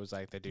think that was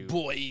like they do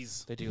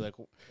Boys. like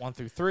 1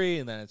 through 3,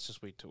 and then it's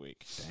just week to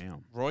week.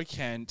 Damn. Roy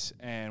Kent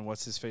and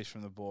what's his face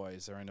from The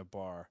Boys are in a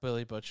bar.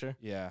 Billy Butcher,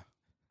 Yeah.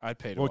 I'd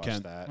pay to Roy watch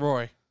Kent. that.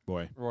 Roy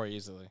Boy.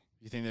 easily.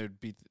 You think they'd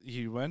beat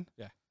he'd win?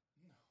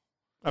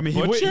 I mean,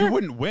 Butcher? he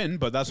wouldn't win,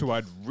 but that's who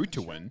I'd root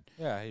to win.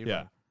 Yeah,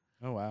 Yeah.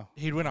 Oh wow.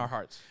 he'd win our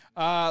hearts.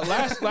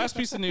 Last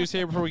piece of news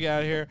here before we get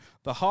out of here.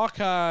 The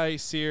Hawkeye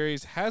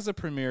series has a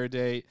premiere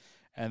date,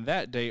 and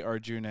that date,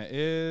 Arjuna,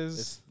 is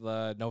It's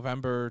the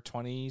November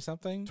 20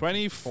 something.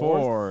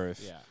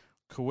 24th. Yeah.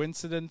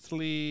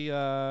 Coincidentally,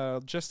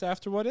 just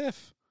after What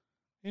If.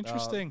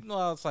 Interesting.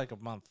 Well, it's like a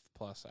month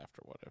plus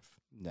after What If.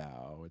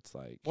 No, it's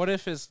like What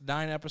If is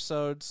 9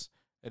 episodes,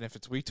 and if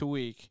it's week to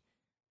week,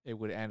 it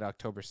would end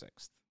October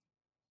 6th.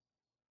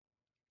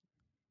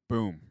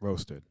 Boom.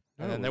 Roasted.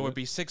 And then there would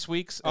be 6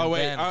 weeks. Oh and wait,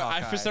 then I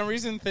for Hawkeye. some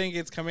reason think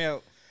it's coming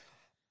out.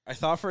 I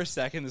thought for a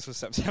second this was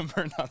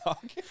September, not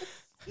August.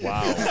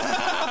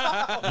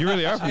 Wow. You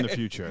really are from the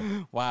future.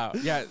 Wow.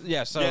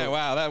 Yeah. So yeah,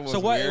 wow, that was So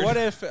what? weird. What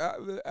if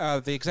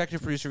the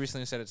executive producer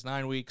recently said it's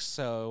 9 weeks?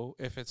 So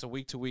if it's a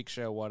week to week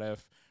show, what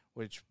if?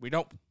 Which we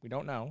don't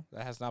know.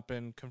 That has not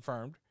been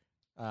confirmed.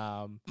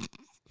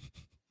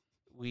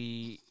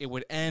 It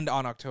would end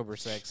on October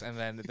 6th, and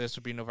then this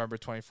would be November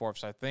 24th.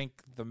 So I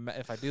think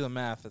if I do the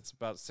math, it's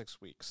about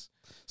 6 weeks.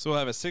 So we'll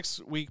have a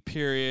 6-week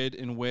period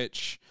in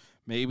which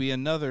maybe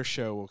another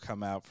show will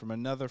come out from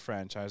another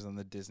franchise on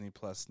the Disney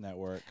Plus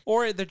network.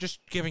 Or they're just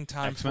giving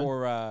time X-Men?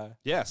 for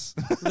Yes.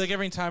 they're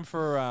giving time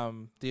for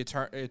the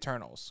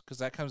Eternals, because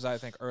that comes out I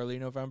think early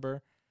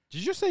November. Did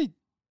you just say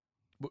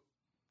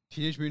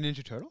Teenage Mutant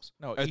Ninja Turtles?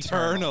 No,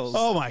 Eternals.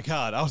 Oh my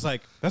god! I was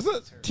like, that's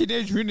a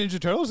Teenage Mutant Ninja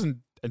Turtles,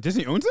 and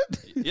Disney owns it.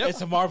 Yep. It's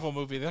a Marvel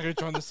movie. They're gonna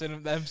join the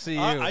MCU.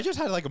 I just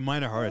had like a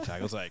minor heart attack.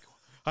 I was like,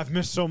 I've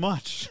missed so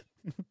much.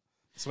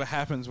 That's what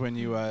happens when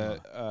you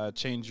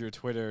change your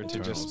Twitter to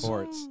just Eternals.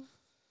 sports.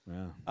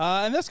 Yeah.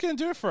 And that's going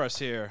to do it for us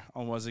here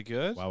on Was It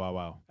Good?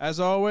 Wow. As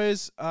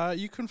always,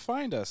 you can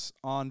find us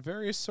on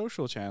various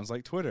social channels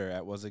like Twitter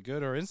at Was It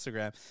Good or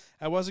Instagram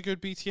at Was It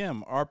Good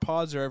BTM. Our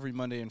pods are every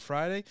Monday and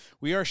Friday.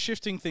 We are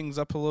shifting things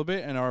up a little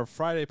bit, and our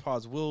Friday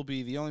pods will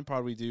be the only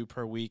pod we do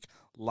per week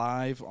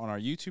live on our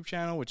YouTube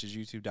channel, which is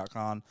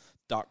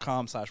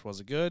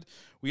youtube.com/wasitgood.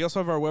 We also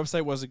have our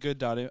website,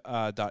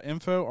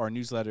 wasitgood.info. Our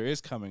newsletter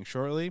is coming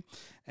shortly.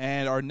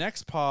 And our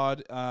next pod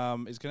is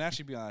going to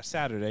actually be on a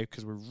Saturday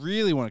because we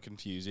really want to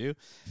confuse you.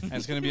 And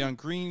it's going to be on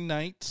Green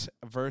Knight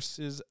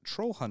versus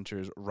Troll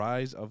Hunters,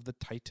 Rise of the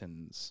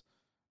Titans.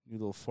 New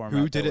little format.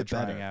 Who did that we're it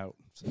better? trying out.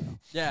 So.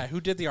 Yeah,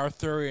 who did the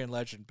Arthurian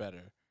legend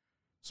better?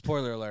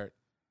 Spoiler alert.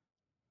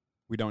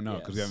 We don't know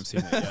because we Yes.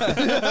 haven't seen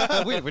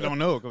it yet. we don't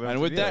know. 'cause we And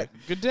haven't with seen that, it.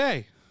 good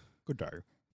day. Good day.